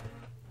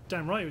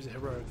 Damn right it was a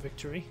heroic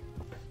victory.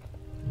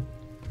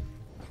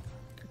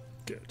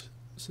 Good.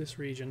 So this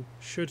region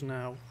should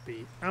now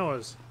be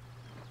ours.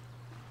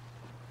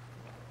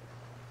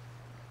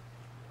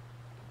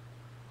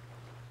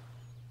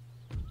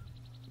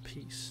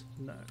 Peace.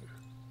 No.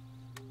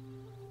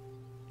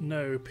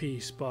 No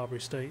peace,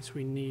 Barbary States.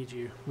 We need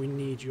you. We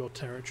need your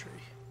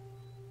territory.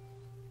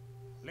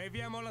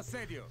 Leviamo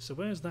l'assedio. So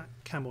where's that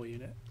camel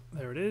unit?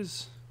 There it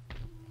is.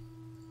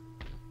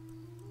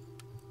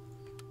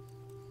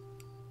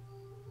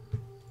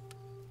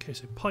 Okay,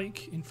 so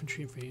pike,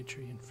 infantry,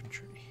 infantry,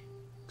 infantry.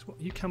 So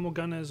what, you camel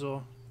gunners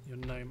or your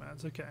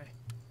nomads? Okay.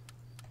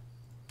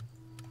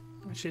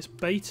 Actually, let's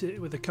bait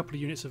it with a couple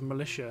of units of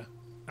militia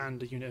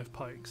and a unit of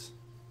pikes.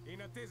 In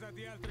attesa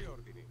di altri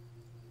ordini.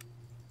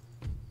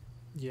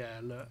 Yeah,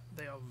 look,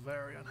 they are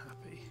very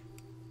unhappy.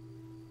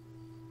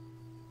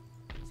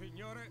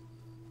 Signore.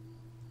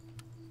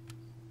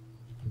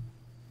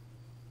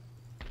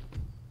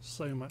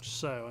 So much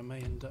so, I may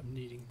end up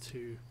needing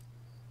to...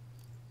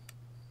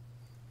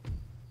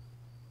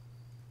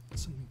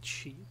 something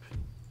cheap.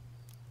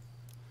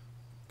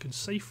 Can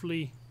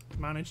safely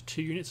manage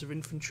 2 units of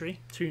infantry,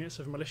 2 units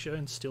of militia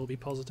and still be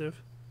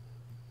positive.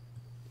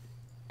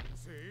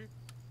 Si.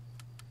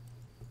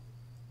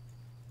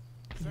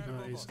 You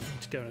guys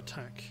need to go and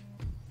attack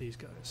these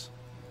guys.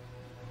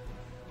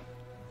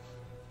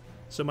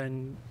 So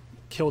then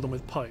kill them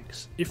with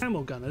pikes. If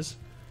camel gunners,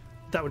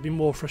 that would be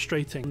more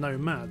frustrating.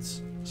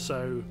 Nomads.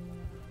 So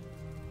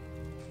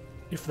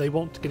if they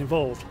want to get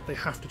involved, they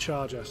have to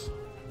charge us.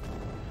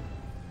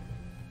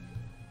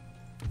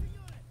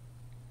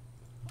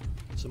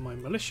 So my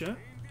militia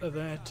are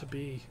there to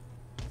be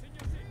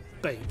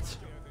bait.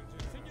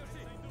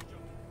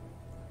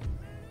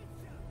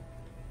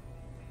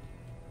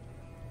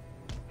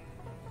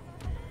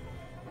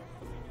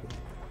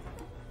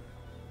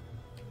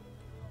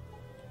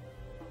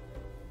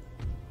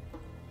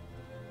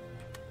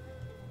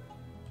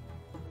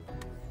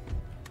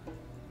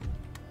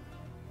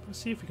 Let's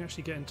see if we can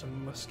actually get into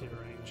musket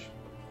range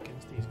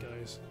against these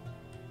guys.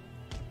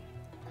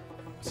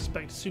 I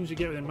suspect as soon as you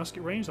get within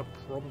musket range, they'll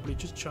probably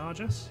just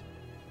charge us.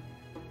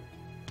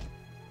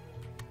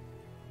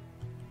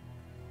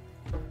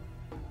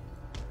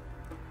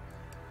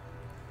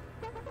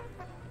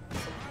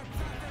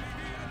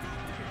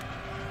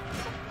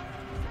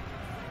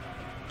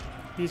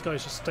 These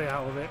guys just stay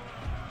out of it.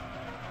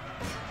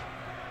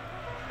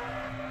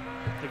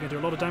 They're going to do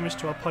a lot of damage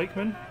to our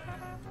pikemen.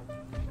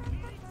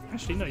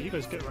 Actually, no, you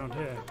guys get around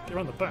here. Get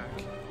around the back.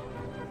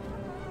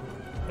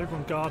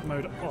 Everyone guard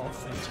mode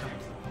off and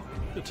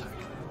attack them.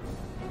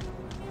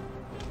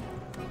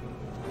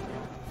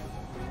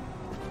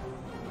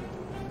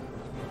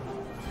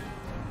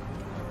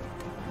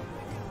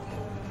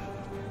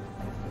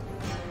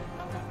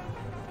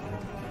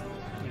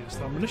 Yes,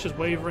 our militia's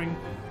wavering,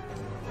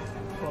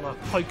 while our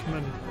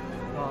pikemen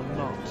are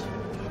not.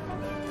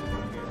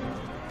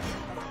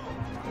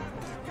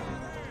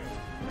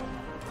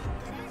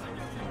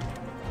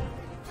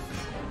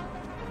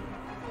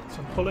 So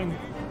I'm pulling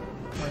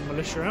my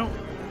militia out.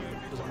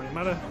 Doesn't really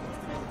matter.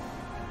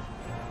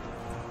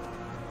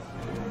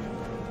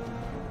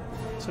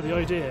 So the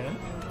idea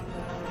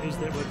is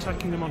that we're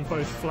attacking them on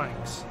both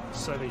flanks,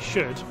 so they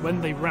should,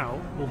 when they rout,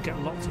 we'll get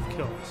lots of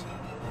kills.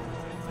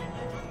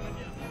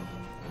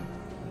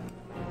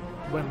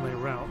 When they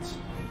rout.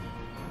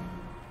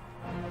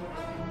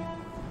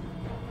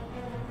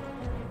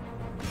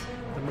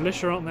 The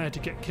militia aren't there to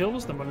get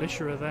kills, the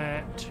militia are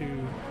there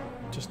to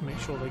just make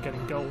sure they get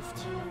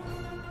engulfed.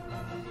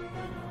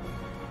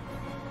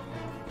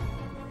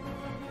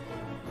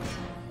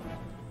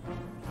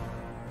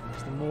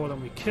 The more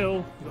than we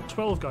kill, we've got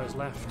 12 guys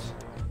left.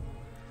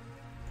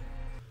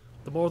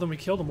 The more than we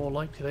kill, the more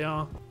likely they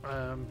are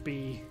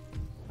be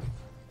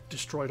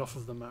destroyed off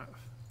of the map.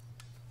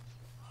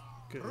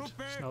 Good.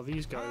 So now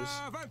these guys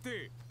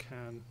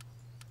can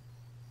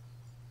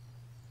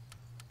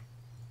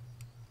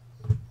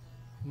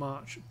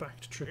march back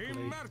to Tripoli,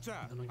 and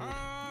then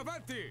I'm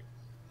going to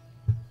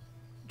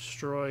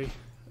destroy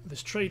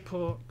this trade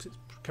port because it's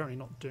currently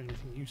not doing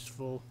anything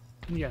useful.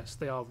 And yes,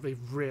 they are. They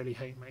really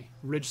hate me.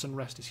 Religious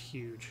unrest is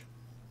huge.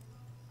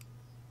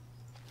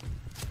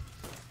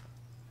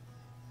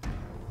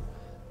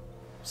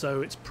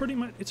 So it's pretty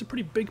much. It's a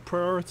pretty big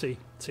priority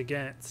to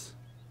get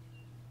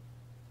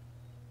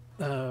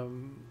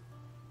some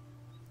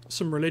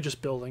religious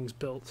buildings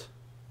built,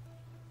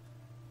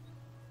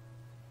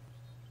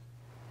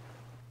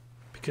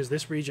 because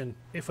this region,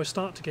 if I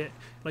start to get,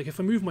 like, if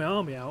I move my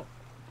army out,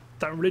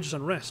 that religious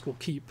unrest will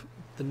keep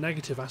the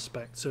negative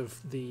aspects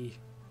of the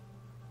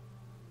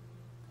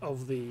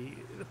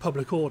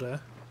public order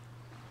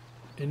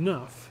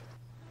enough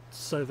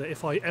so that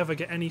if I ever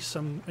get any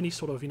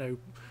sort of, you know,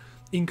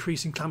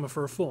 increase in clamour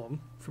for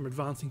reform from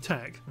advancing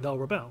tech, they'll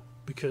rebel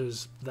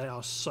because they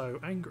are so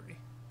angry.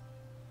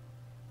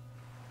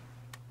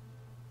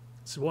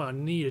 So why I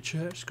need a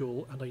church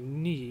school and I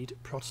need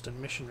Protestant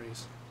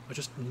missionaries. I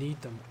just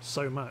need them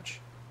so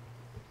much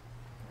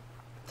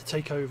to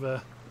take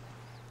over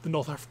the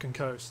North African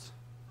coast.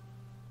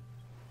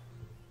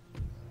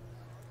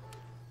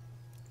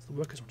 The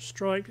workers on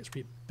strike. Let's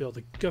rebuild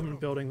the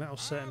government building. That'll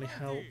certainly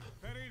help.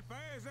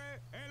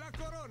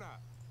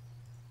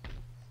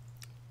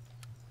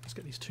 Let's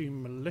get these 2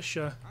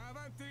 militia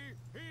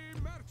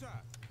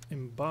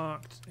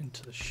embarked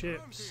into the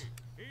ships.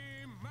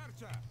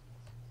 marcia!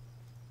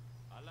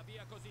 Alla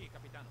via così,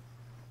 capitano.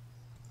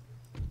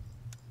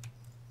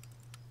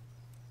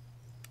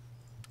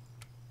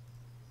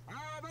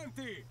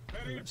 Avanti!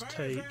 Per il Let's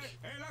paese take-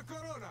 e la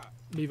corona!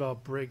 Leave our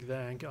brig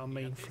there and get our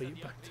main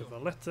fleet back to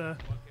Valletta.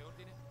 Qualche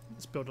ordine?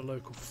 Let's build a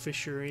local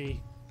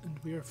fishery, and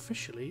we are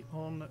officially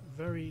on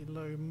very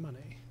low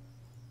money.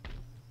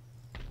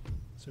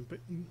 So,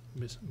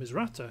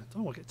 Misrata.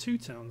 Oh, I get 2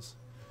 towns.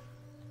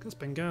 Because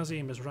Benghazi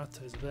and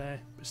Misrata is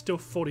there, but still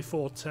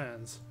 44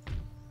 turns.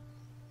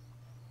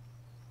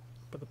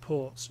 But the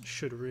ports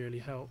should really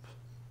help.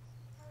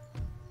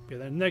 Yeah,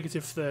 they're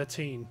negative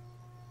 13.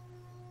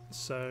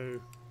 So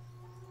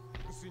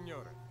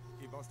Signore,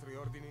 I vostri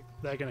ordini?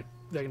 they're gonna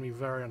be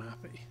very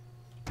unhappy.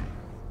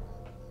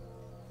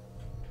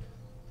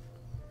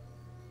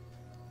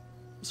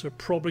 So we're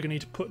probably gonna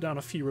need to put down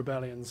a few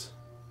rebellions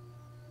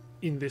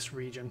in this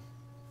region.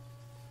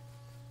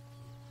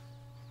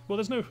 Well,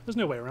 there's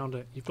no way around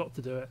it. You've got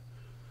to do it.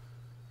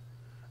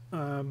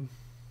 So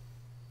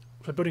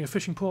building a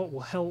fishing port will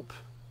help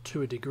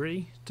to a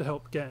degree to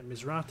help get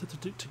Misrata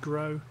to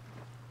grow.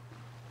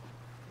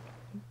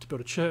 To build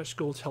a church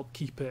school to help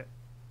keep it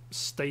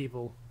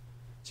stable.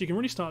 So you can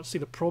really start to see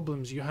the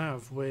problems you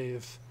have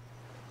with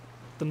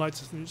the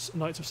Knights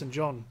of St.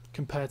 John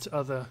compared to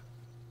other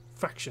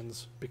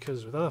factions,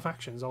 because with other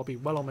factions I'll be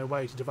well on my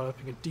way to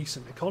developing a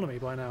decent economy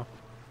by now.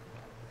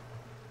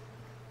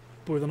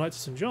 But with the Knights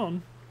of St.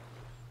 John,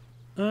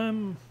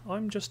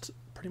 I'm just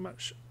pretty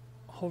much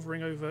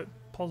hovering over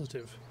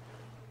positive.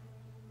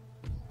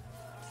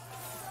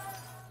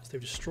 So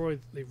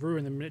they've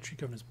ruined the military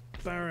governor's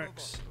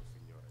barracks.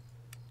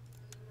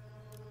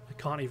 I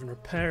can't even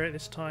repair it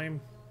this time.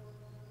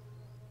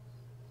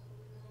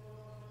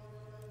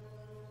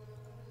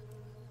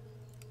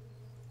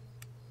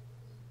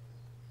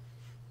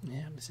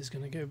 Yeah, this is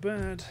going to go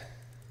bad.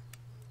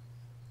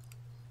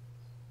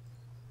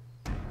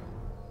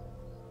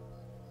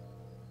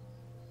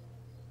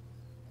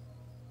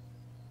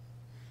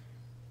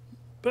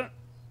 But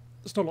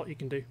there's not a lot you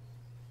can do.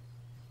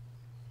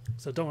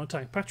 So I don't want to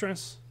attack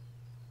Patras,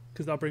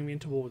 because that'll bring me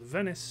into war with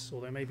Venice,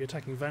 although maybe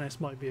attacking Venice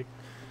might be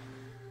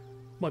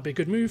a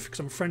good move, because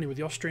I'm friendly with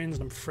the Austrians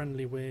and I'm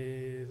friendly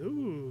with...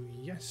 Ooh,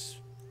 yes,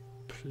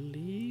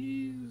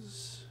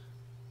 please.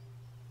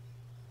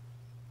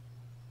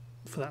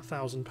 For that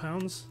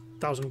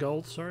 £1,000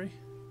 gold, sorry.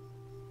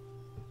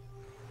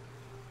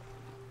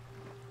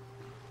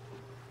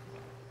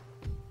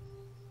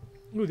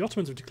 Ooh, the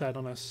Ottomans have declared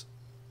on us.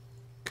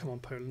 Come on,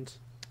 Poland.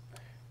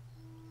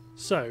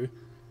 So,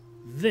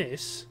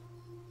 this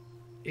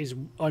is...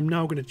 I'm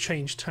now going to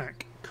change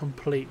tack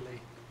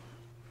completely.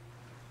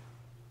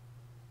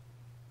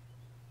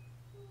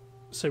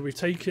 So we've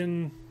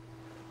taken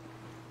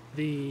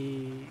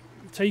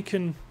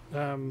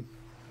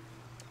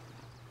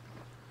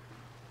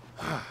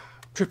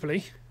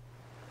Tripoli,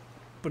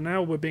 but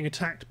now we're being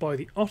attacked by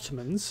the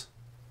Ottomans.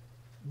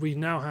 We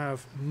now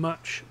have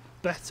much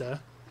better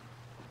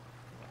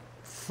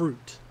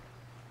fruit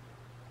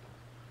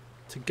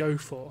to go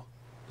for.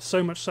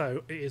 So much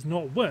so, it is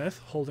not worth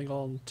holding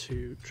on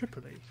to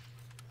Tripoli.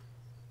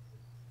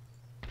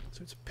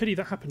 So it's a pity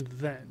that happened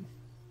then.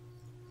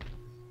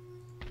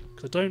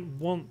 Because I don't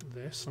want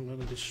this, I'm going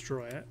to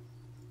destroy it.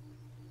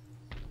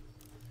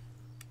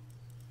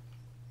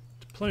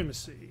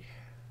 Diplomacy.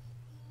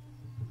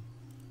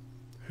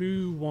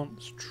 Who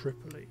wants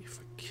Tripoli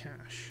for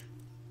cash?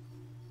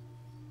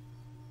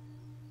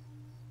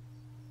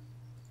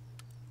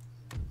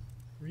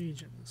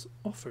 Regions.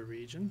 Offer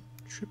region.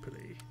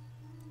 Tripoli.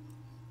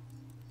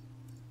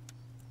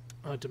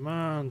 I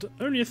demand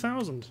only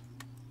 1,000.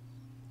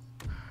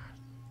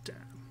 Damn.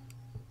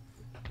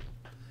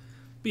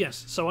 But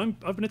yes, so I've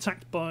been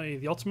attacked by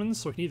the Ottomans,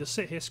 so I can either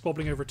sit here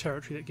squabbling over a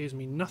territory that gives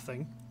me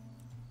nothing,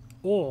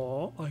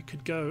 or I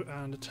could go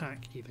and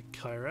attack either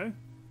Cairo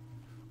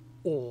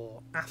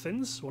or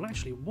Athens. Well,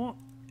 actually,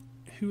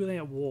 who are they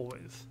at war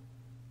with?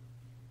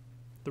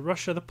 The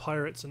Russia, the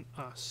pirates, and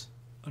us.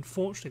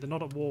 Unfortunately, they're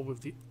not at war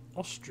with the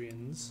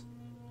Austrians.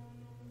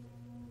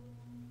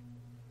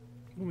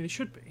 I mean, they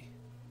should be.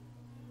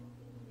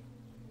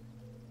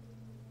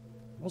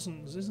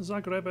 Isn't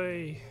Zagreb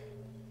a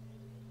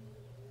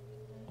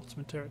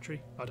Ottoman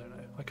territory? I don't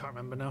know. I can't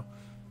remember now.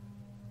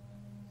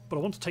 But I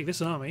want to take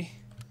this army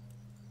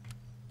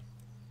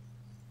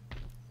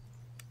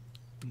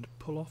and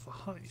pull off a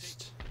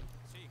heist.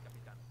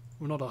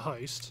 Well, not a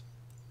heist,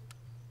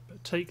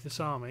 but take this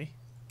army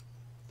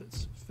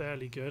that's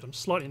fairly good. I'm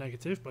slightly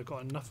negative, but I've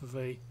got enough of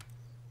a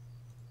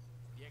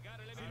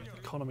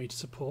economy to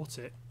support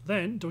it.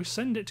 Then, do I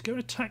send it to go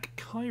and attack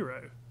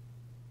Cairo?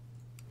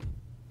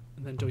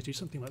 And then do I do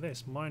something like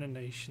this? Minor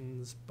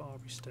nations,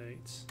 Barbary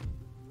states,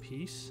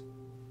 peace.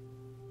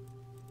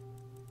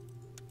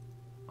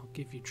 I'll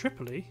give you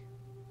Tripoli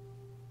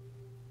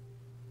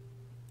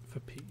for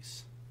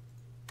peace.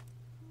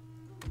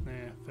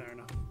 Yeah, fair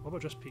enough. What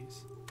about just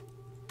peace?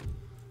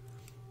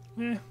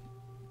 Yeah.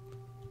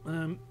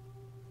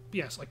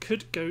 Yes, I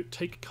could go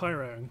take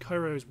Cairo, and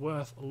Cairo is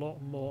worth a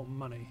lot more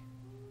money.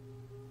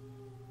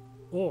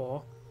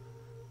 Or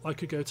I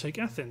could go take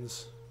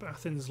Athens, but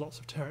Athens, lots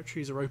of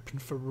territories are open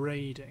for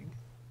raiding.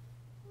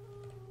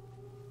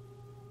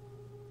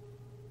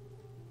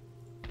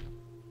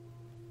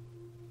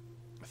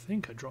 I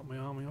think I dropped my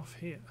army off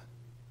here.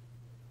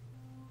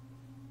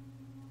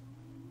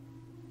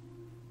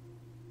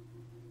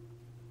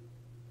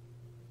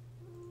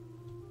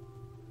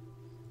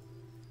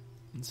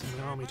 And send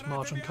my army to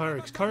march on Cairo,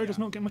 because Cairo does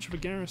not get much of a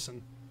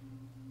garrison.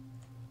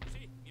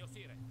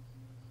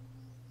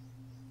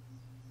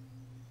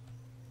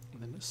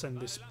 And then let's send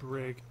this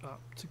brig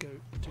up to go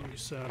do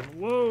some...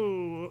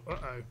 Whoa!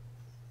 Uh-oh.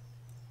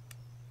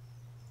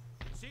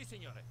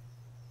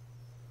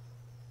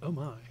 Oh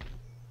my.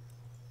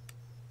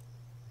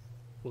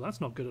 Well,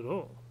 that's not good at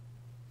all.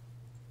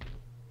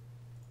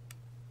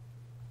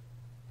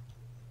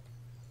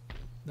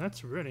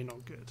 That's really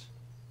not good.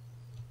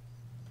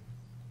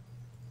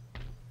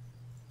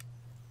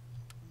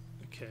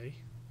 Okay.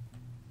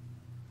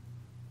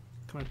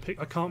 Can I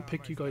pick? I can't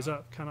pick you guys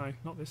up, can I?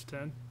 Not this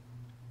turn.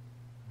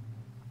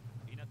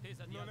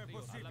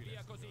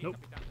 Nope.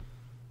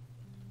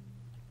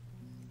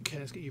 Okay,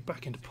 let's get you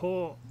back into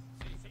port.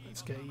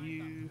 Let's get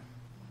you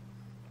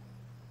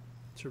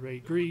to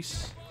raid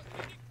Greece.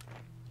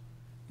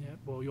 Yeah,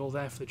 well, you're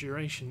there for the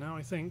duration now,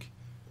 I think.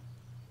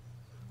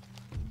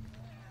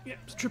 Yep,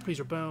 so Tripoli's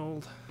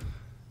rebelled.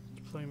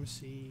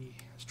 Diplomacy.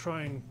 Let's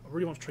try and... I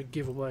really want to try and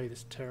give away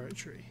this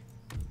territory.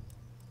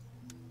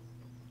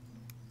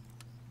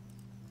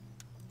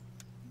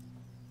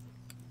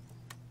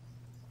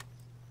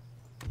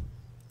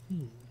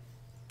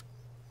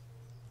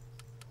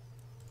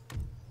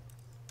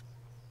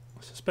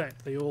 I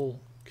suspect they all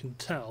can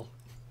tell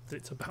that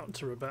it's about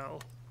to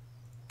rebel.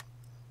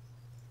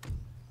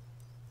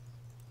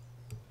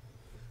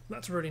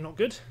 That's really not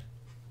good.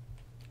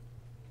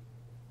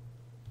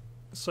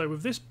 So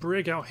with this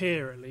brig out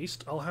here, at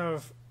least, I'll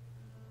have...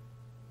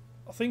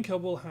 I think I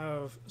will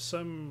have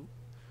some...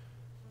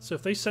 So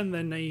if they send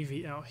their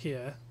navy out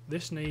here,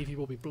 this navy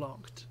will be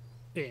blocked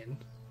in.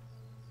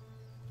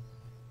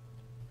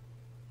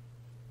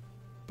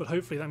 But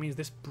hopefully that means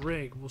this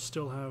brig will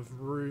still have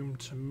room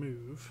to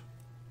move.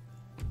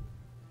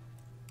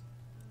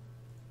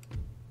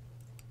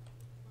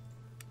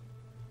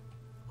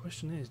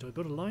 Question is, do I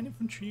build a line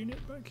infantry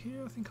unit back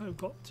here? I think I've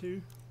got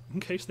to, in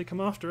case they come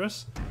after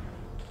us.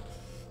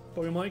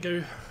 But we might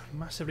go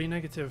massively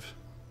negative.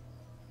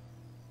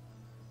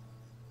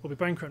 We'll be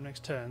bankrupt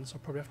next turn, so I'll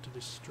probably have to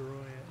destroy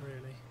it,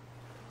 really.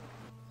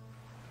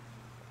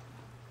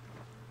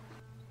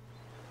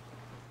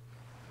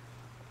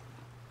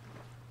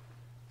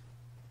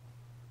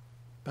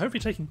 But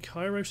hopefully taking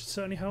Cairo should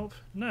certainly help.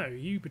 No,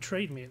 you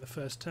betrayed me at the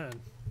first turn.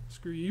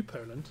 Screw you,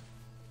 Poland.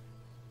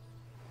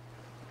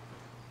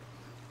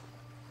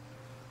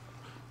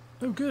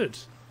 Oh, good.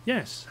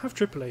 Yes, have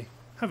Tripoli.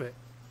 Have it.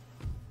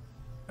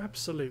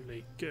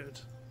 Absolutely good.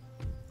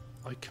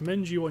 I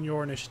commend you on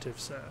your initiative,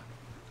 sir.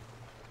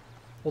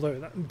 Although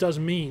that does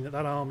mean that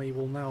that army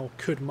will now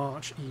could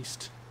march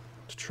east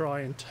to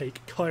try and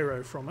take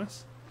Cairo from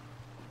us.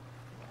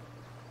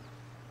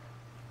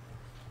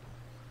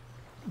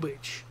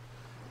 Which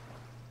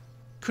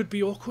could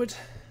be awkward.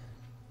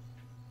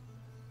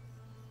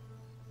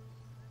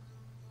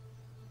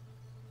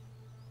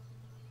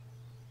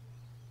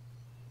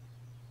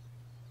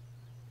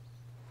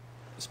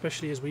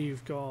 Especially as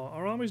we've got...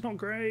 Our army's not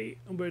great,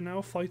 and we're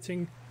now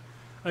fighting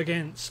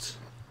against...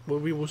 Well,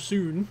 we will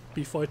soon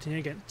be fighting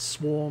against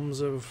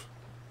swarms of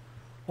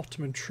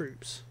Ottoman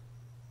troops.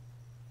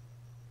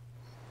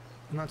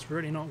 And that's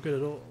really not good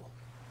at all.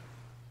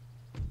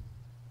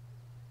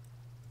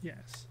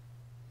 Yes.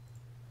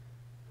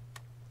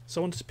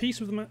 So I wanted to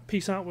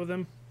peace out with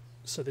them,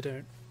 so they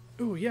don't...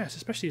 Oh yes,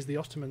 especially as the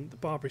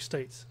Barbary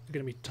states are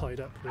going to be tied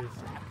up with...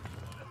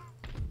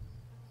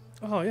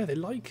 Oh yeah, they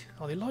like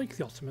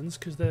the Ottomans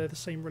because they're the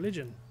same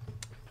religion.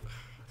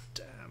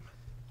 Damn.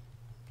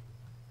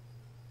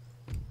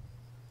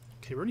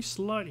 Okay, we're only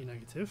slightly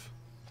negative.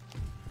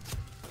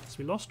 So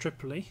we lost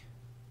Tripoli.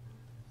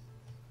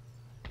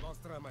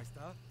 Vostra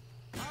Maestà.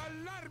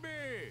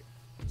 Allarmi!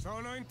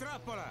 Sono in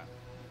trappola!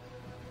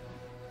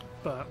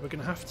 But we're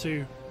going to have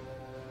to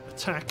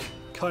attack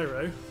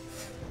Cairo.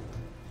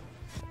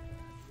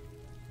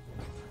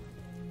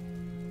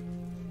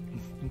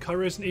 And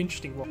Cairo is an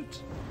interesting one.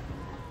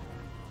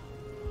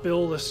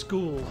 Build a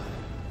school. Well,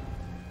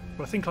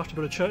 I think I'll have to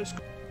build a church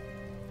school.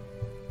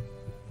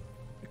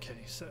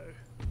 Okay, so...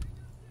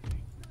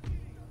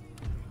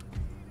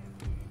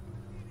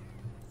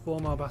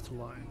 Form our battle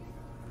line.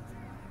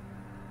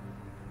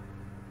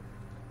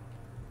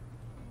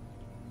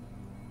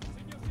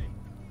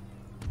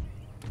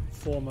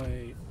 Form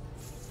a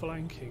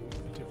flanking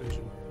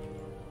division.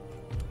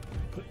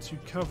 Put 2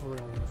 cavalry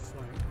on the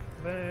flank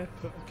there.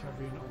 Put a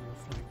cavalry on the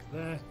flank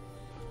there.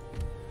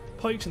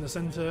 Pikes in the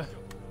centre.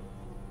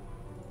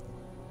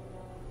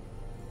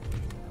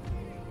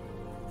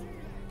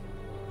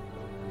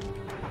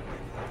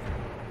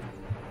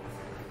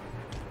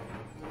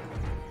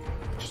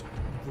 Just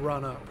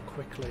run up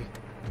quickly.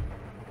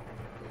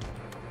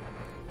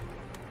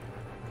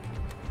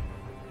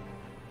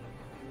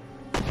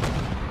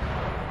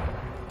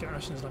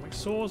 Garrison Islamic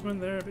swordsmen,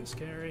 they're a bit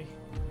scary.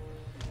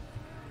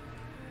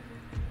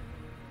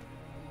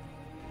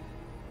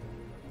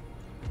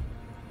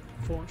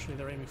 Fortunately,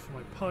 they're aiming for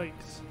my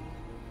pikes.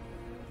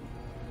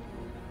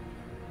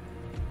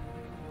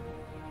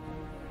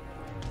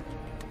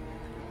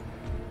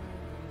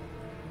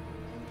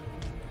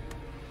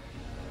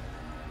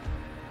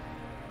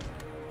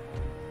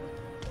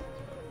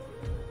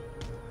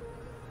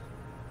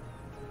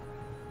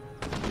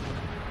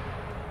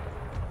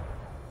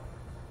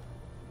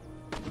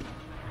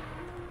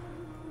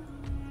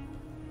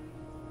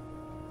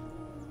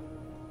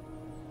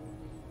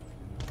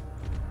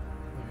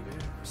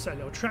 Set a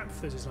little trap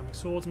for those Islamic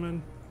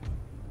swordsmen.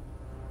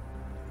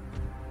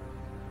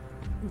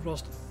 We've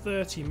lost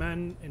 30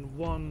 men in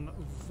one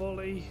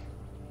volley.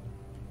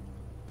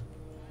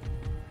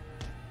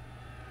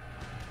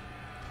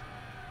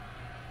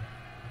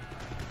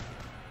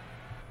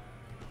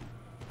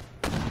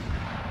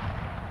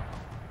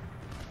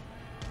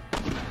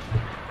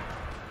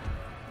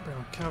 Bring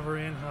our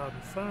cavalry in hard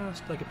and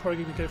fast. They could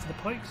probably go for the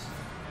pikes.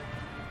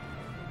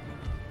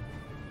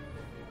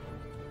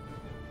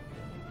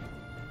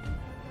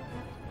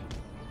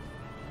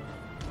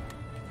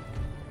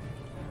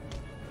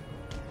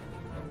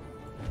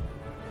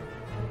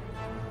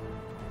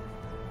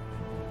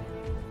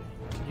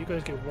 You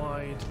guys get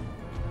wide.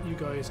 You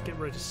guys get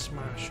ready to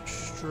smash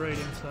straight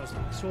into those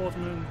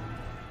swordsmen.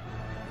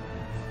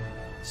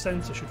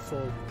 Centre should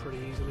fall pretty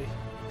easily.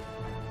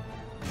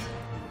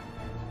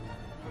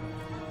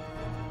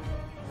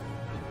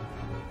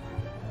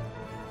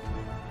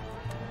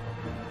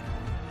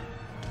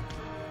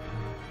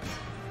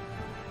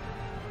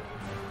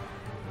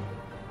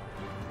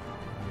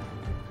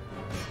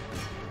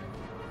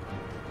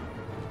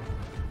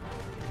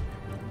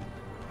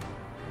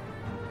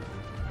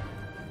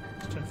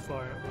 Turn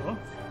fire off.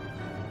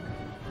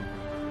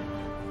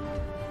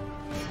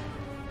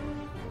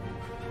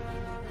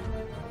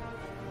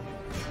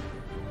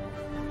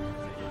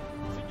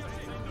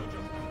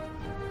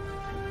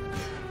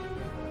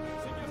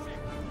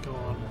 Go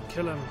on,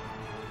 kill him.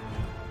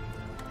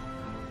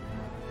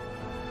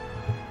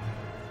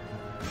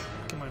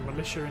 Get my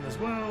militia in as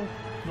well.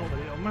 Not that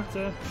it'll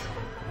matter.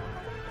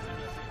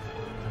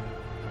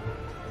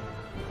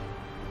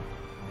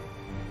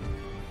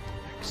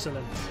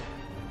 Excellent.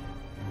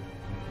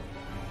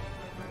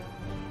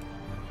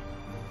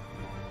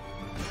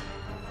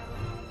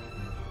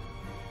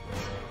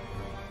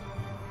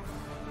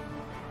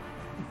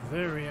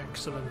 Very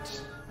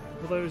excellent.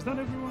 Although, is that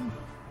everyone?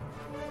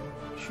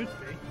 Should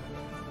be.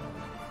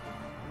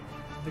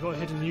 They got a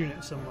hidden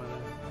unit somewhere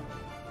then.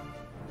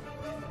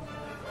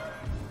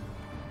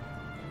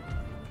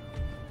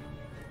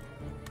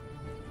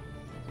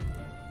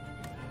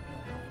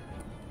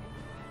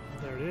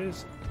 There it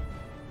is.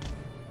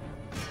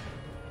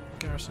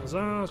 Garrison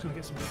Hussars going to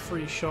get some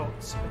free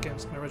shots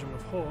against my regiment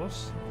of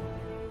horse.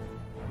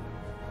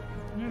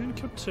 Yeah, they only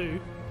killed 2.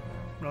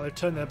 No, they've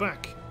turned their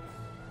back.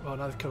 Well,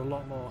 now they've killed a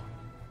lot more.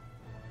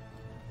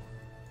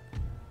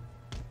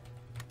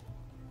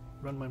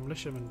 Run my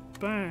militiamen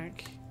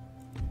back.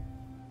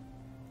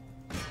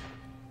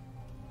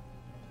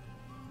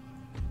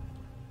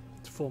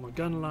 To form a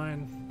gun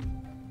line.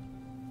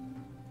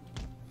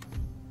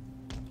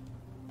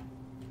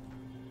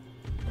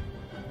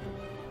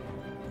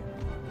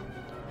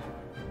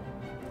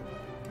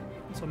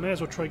 So I may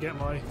as well try to get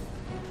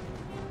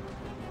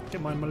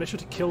my militia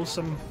to kill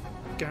some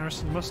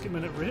garrison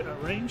musketmen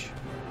at range.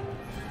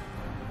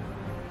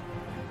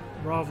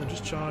 Rather than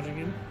just charging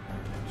in,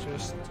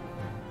 just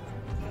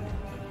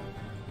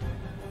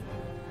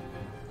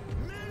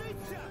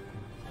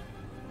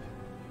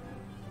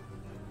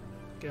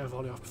get a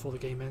volley off before the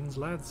game ends,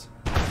 lads.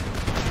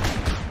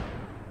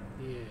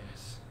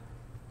 Yes.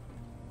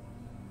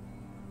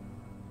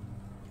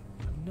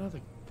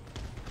 Another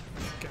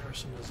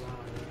garrison Hussar.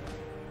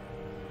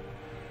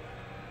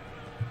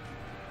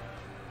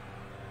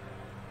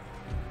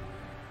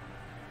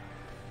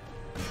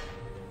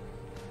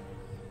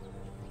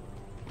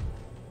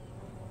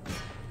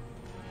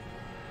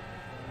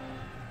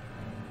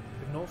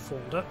 Not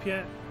formed up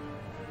yet,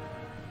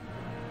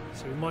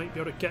 so we might be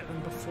able to get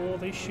them before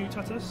they shoot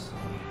at us.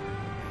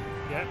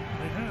 Yeah,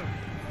 they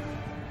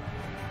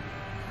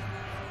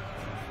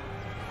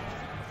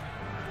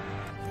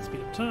have.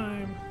 Speed up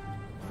time.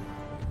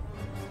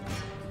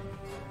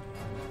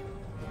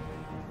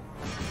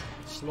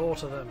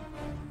 Slaughter them.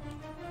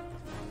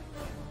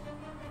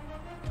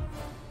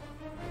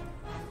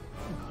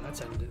 Oh,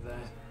 let's end it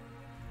there.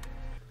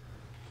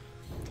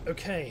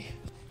 Okay,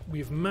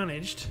 we've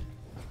managed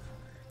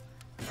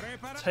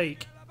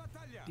take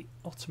the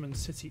Ottoman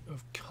city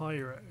of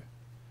Cairo,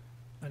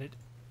 and it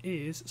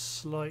is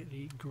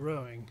slightly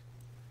growing.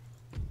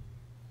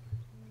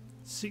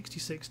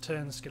 66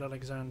 turns skill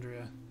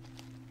Alexandria.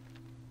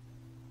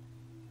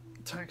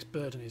 Tax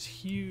burden is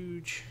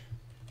huge.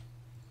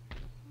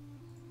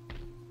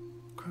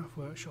 Craft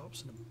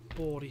workshops and a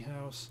bawdy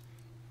house.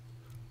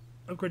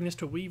 Upgrading this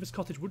to a weaver's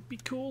cottage would be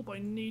cool, but I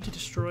need to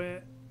destroy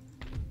it.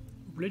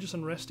 Religious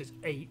unrest is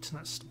 8, and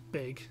that's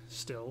big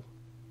still.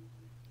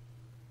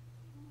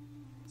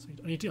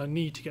 I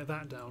need to get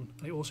that down.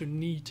 I also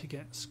need to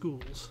get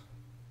schools.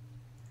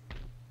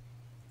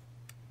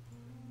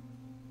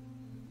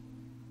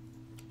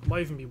 It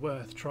might even be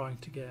worth trying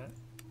to get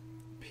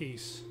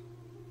peace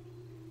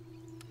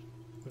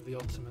with the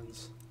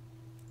Ottomans.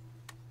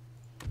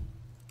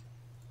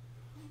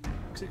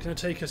 Because it's going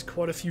to take us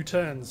quite a few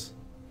turns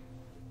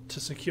to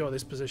secure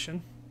this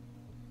position.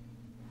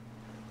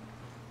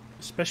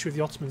 Especially with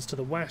the Ottomans to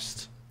the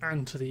west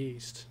and to the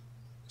east.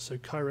 So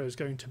Cairo is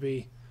going to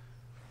be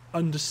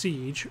under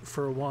siege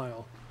for a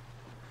while.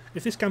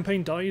 If this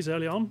campaign dies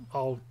early on,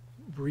 I'll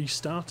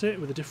restart it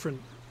with a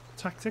different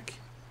tactic.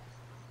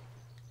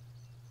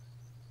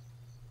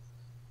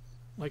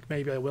 Like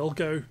maybe I will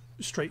go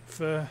straight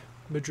for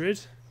Madrid,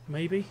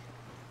 maybe.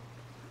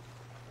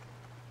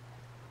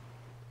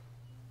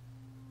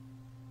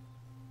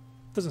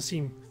 Doesn't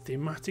seem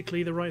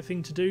thematically the right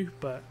thing to do,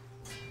 but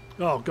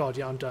oh god,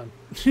 yeah, I'm done.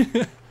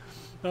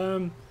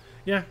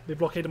 Yeah, they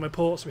blockaded my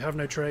ports, we have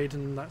no trade,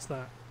 and that's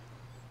that.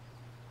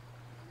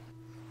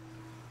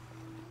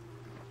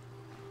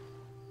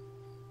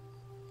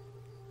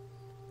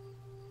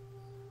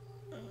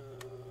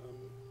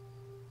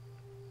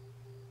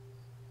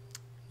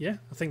 Yeah,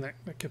 I think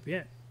that could be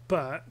it.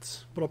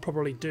 But what I'll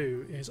probably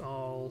do is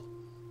I'll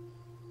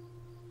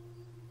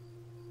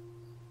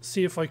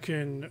see if I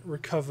can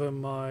recover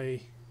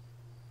my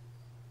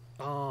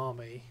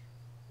army.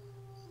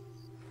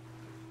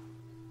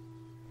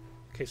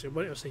 Okay, so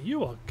what I'll say,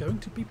 you are going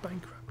to be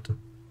bankrupt.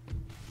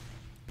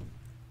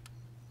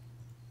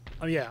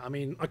 Oh yeah, I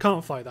mean, I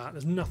can't fight that.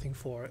 There's nothing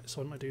for it.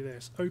 So why don't I do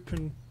this?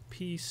 Open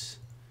peace.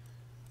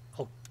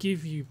 I'll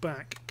give you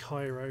back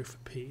Cairo for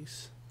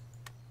peace.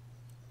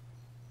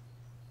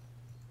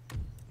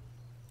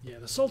 Yeah,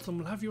 the Sultan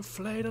will have you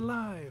flayed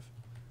alive.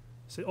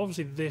 So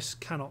obviously this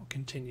cannot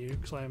continue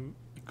because I am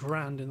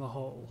grand in the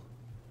hole.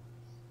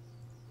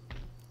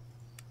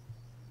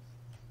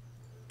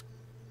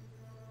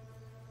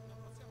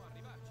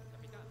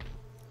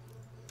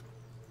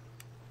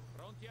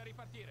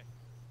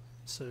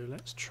 So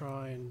let's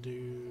try and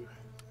do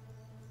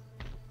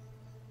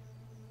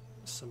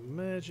some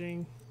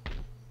merging.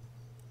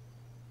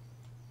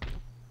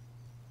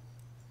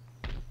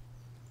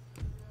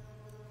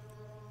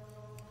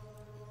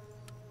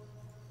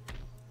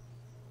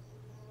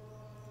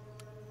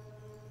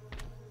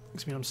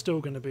 I mean, I'm still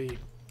going to be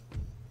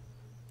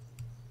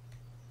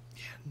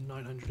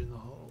 900 in the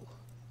hole.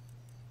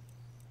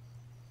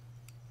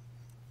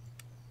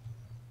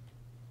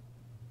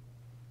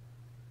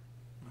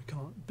 I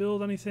can't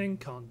build anything,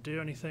 can't do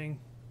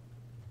anything.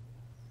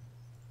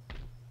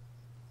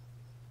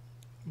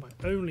 My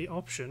only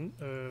option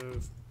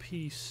of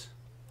peace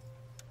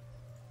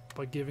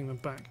by giving them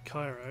back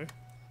Cairo,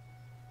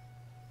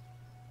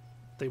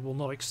 they will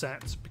not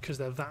accept because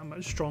they're that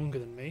much stronger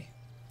than me.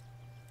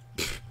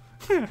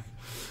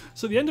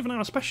 So at the end of an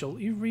hour special,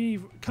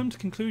 you've come to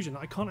the conclusion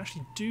that I can't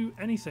actually do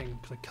anything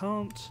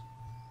because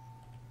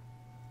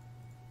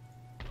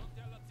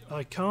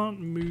I can't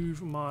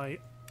move my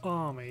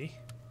army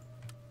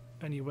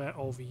anywhere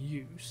of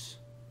use.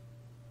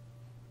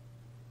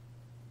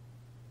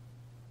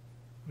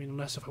 I mean,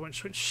 unless if I went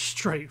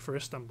straight for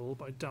Istanbul,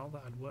 but I doubt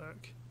that'd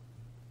work.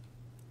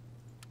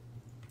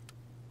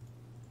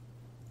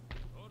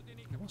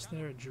 What's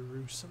there at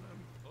Jerusalem?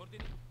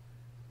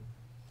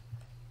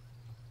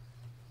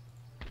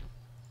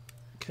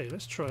 Okay,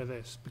 let's try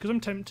this. Because I'm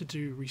tempted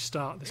to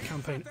restart this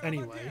campaign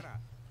anyway.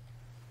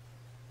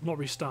 Not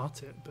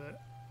restart it,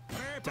 but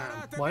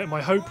damn.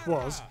 My hope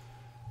was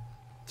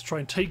to try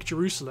and take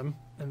Jerusalem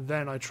and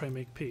then I try and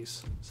make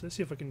peace. So let's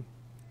see if I can...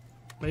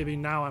 Maybe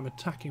now I'm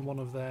attacking one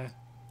of their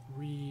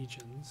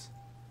regions.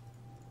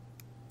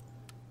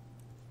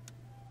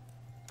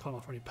 Can't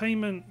offer any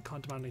payment,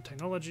 can't demand any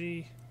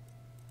technology.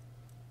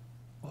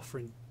 Offer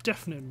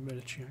indefinite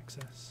military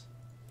access.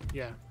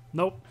 Yeah,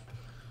 nope.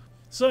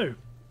 So...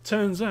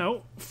 Turns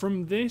out,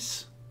 from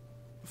this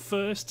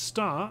first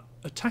start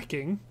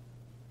attacking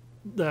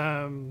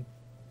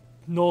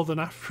Northern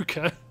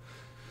Africa,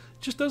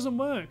 just doesn't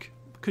work.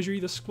 Because you're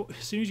either as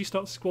soon as you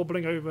start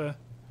squabbling over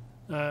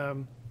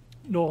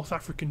North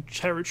African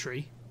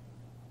territory,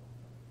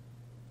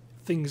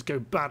 things go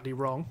badly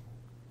wrong.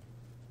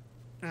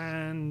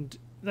 And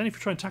then if you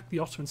try and attack the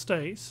Ottoman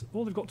states,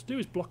 all they've got to do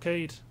is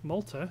blockade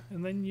Malta,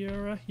 and then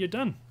you're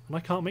done. And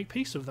I can't make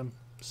peace with them.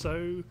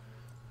 So...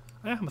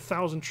 Yeah, I'm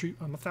 1,000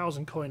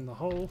 coin in the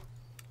hole.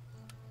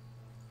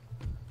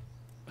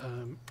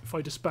 If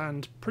I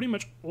disband pretty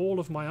much all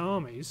of my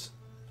armies,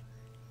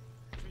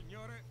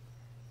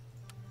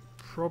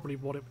 probably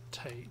what it would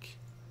take.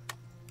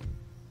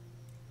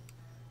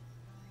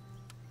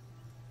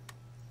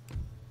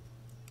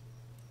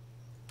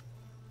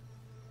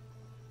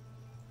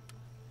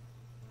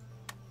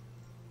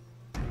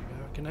 There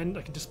we go.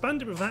 I can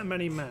disband it with that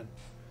many men.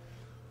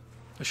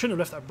 I shouldn't have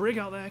left that brig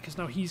out there because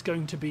now he's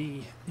going to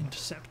be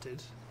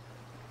intercepted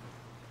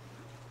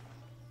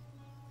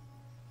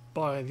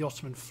by the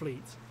Ottoman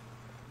fleet.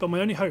 But my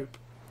only hope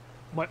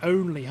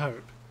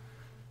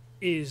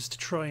is to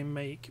try and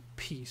make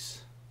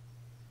peace.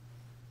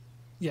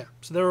 Yeah,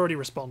 so they're already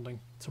responding.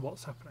 to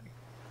what's happening.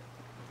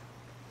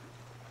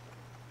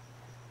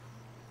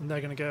 And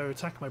they're going to go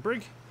attack my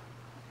brig.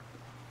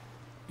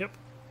 Yep.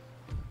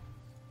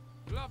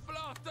 La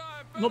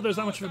flotta è Not that it's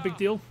that much of a perduta! big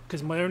deal,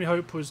 because my only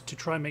hope was to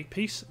try and make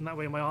peace, and that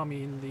way my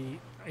army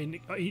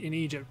in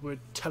Egypt would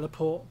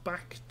teleport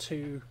back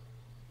to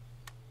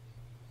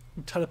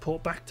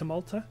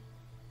Malta.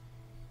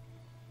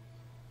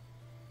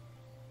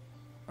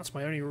 That's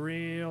my only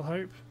real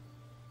hope.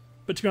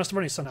 But to be honest, I'm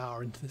only an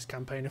hour into this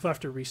campaign. If I have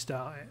to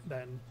restart it,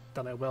 then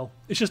I will.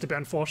 It's just a bit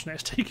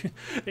unfortunate.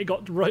 It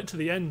got right to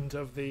the end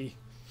of the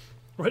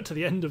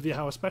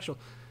hour special.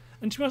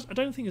 And to be honest, I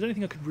don't think there's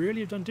anything I could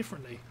really have done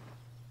differently.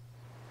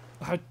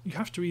 You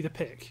have to either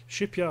pick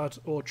shipyard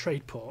or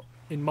trade port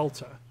in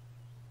Malta.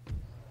 The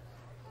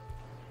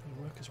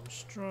workers on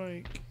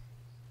strike.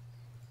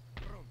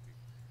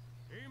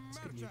 Let's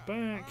get you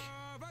back.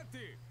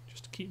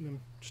 Just to keep them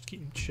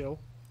chill.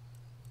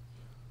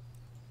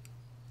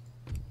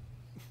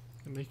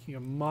 They're making a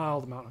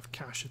mild amount of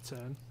cash a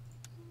turn.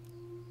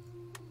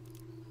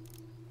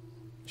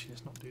 Actually,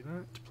 let's not do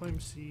that.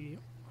 Diplomacy,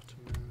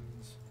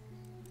 Ottomans,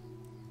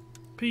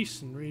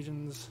 peace and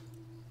regions.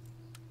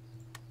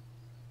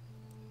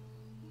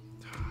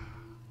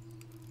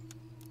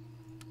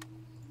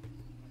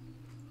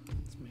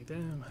 Let's make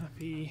them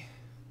happy.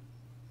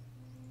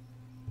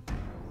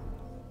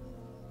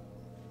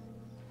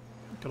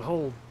 Got a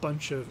whole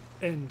bunch of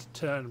end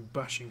turn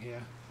bashing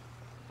here.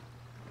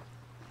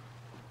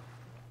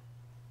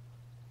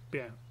 But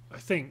yeah, I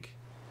think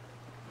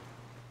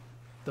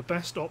the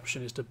best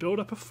option is to build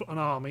up an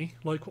army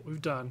like what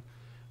we've done,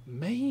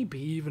 maybe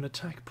even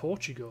attack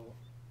Portugal.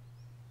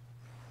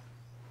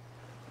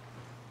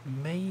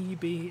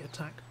 Maybe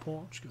attack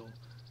Portugal.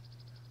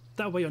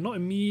 That way you're not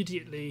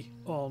immediately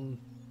on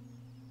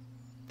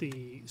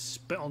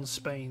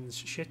Spain's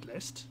shit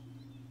list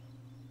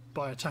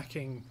by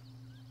attacking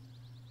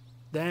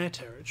their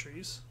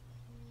territories.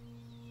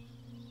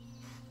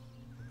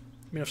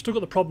 I mean, I've still got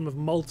the problem of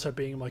Malta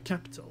being my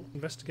capital.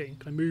 Investigating,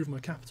 can I move my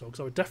capital?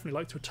 Because I would definitely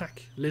like to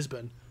attack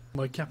Lisbon,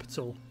 my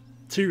capital,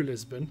 to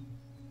Lisbon.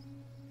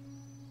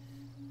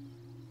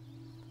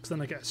 Because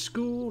then I get a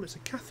school. It's a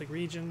Catholic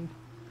region.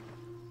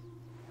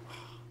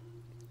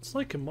 It's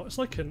like a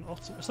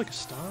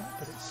start,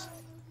 but it's.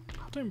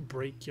 Oh, don't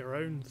break your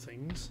own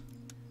things.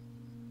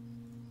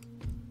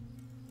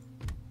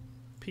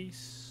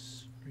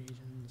 Peace,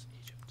 regions,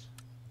 Egypt.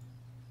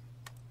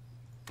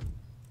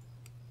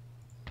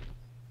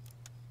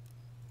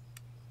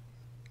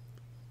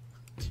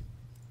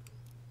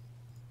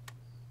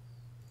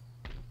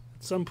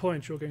 At some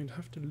point you're going to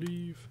have to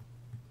leave.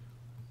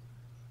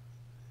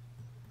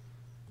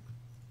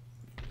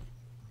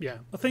 Yeah,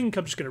 I think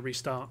I'm just going to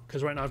restart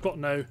because right now I've got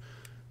no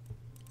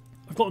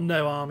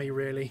army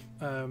really.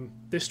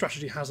 This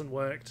strategy hasn't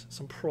worked,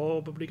 so I'm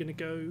probably going to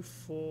go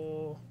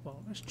for.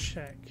 Well, let's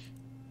check.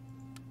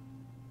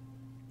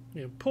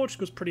 You know,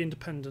 Portugal's pretty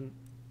independent,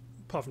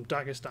 apart from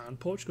Dagestan.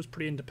 Portugal's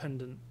pretty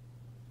independent.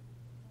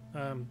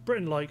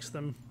 Britain likes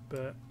them,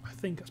 but I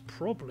think that's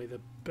probably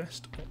the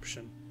best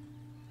option.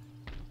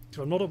 If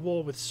I'm not at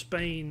war with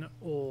Spain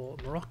or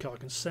Morocco, I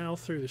can sail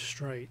through the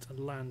strait and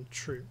land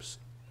troops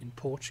in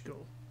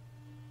Portugal.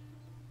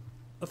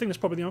 I think that's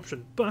probably the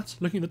option. But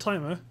looking at the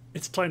timer,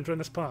 it's time to end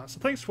this part. So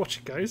thanks for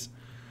watching, guys.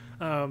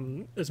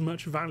 As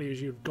much value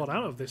as you've got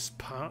out of this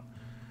part,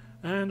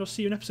 and I'll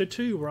see you in episode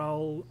 2, where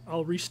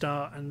I'll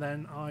restart and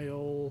then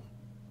I'll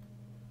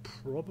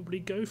probably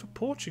go for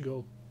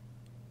Portugal.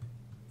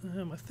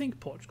 I think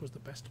Portugal's the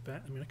best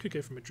bet. I mean, I could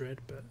go for Madrid,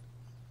 but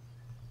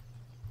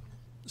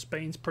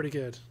Spain's pretty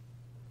good.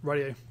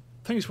 Radio.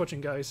 Thanks for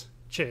watching, guys.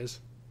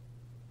 Cheers.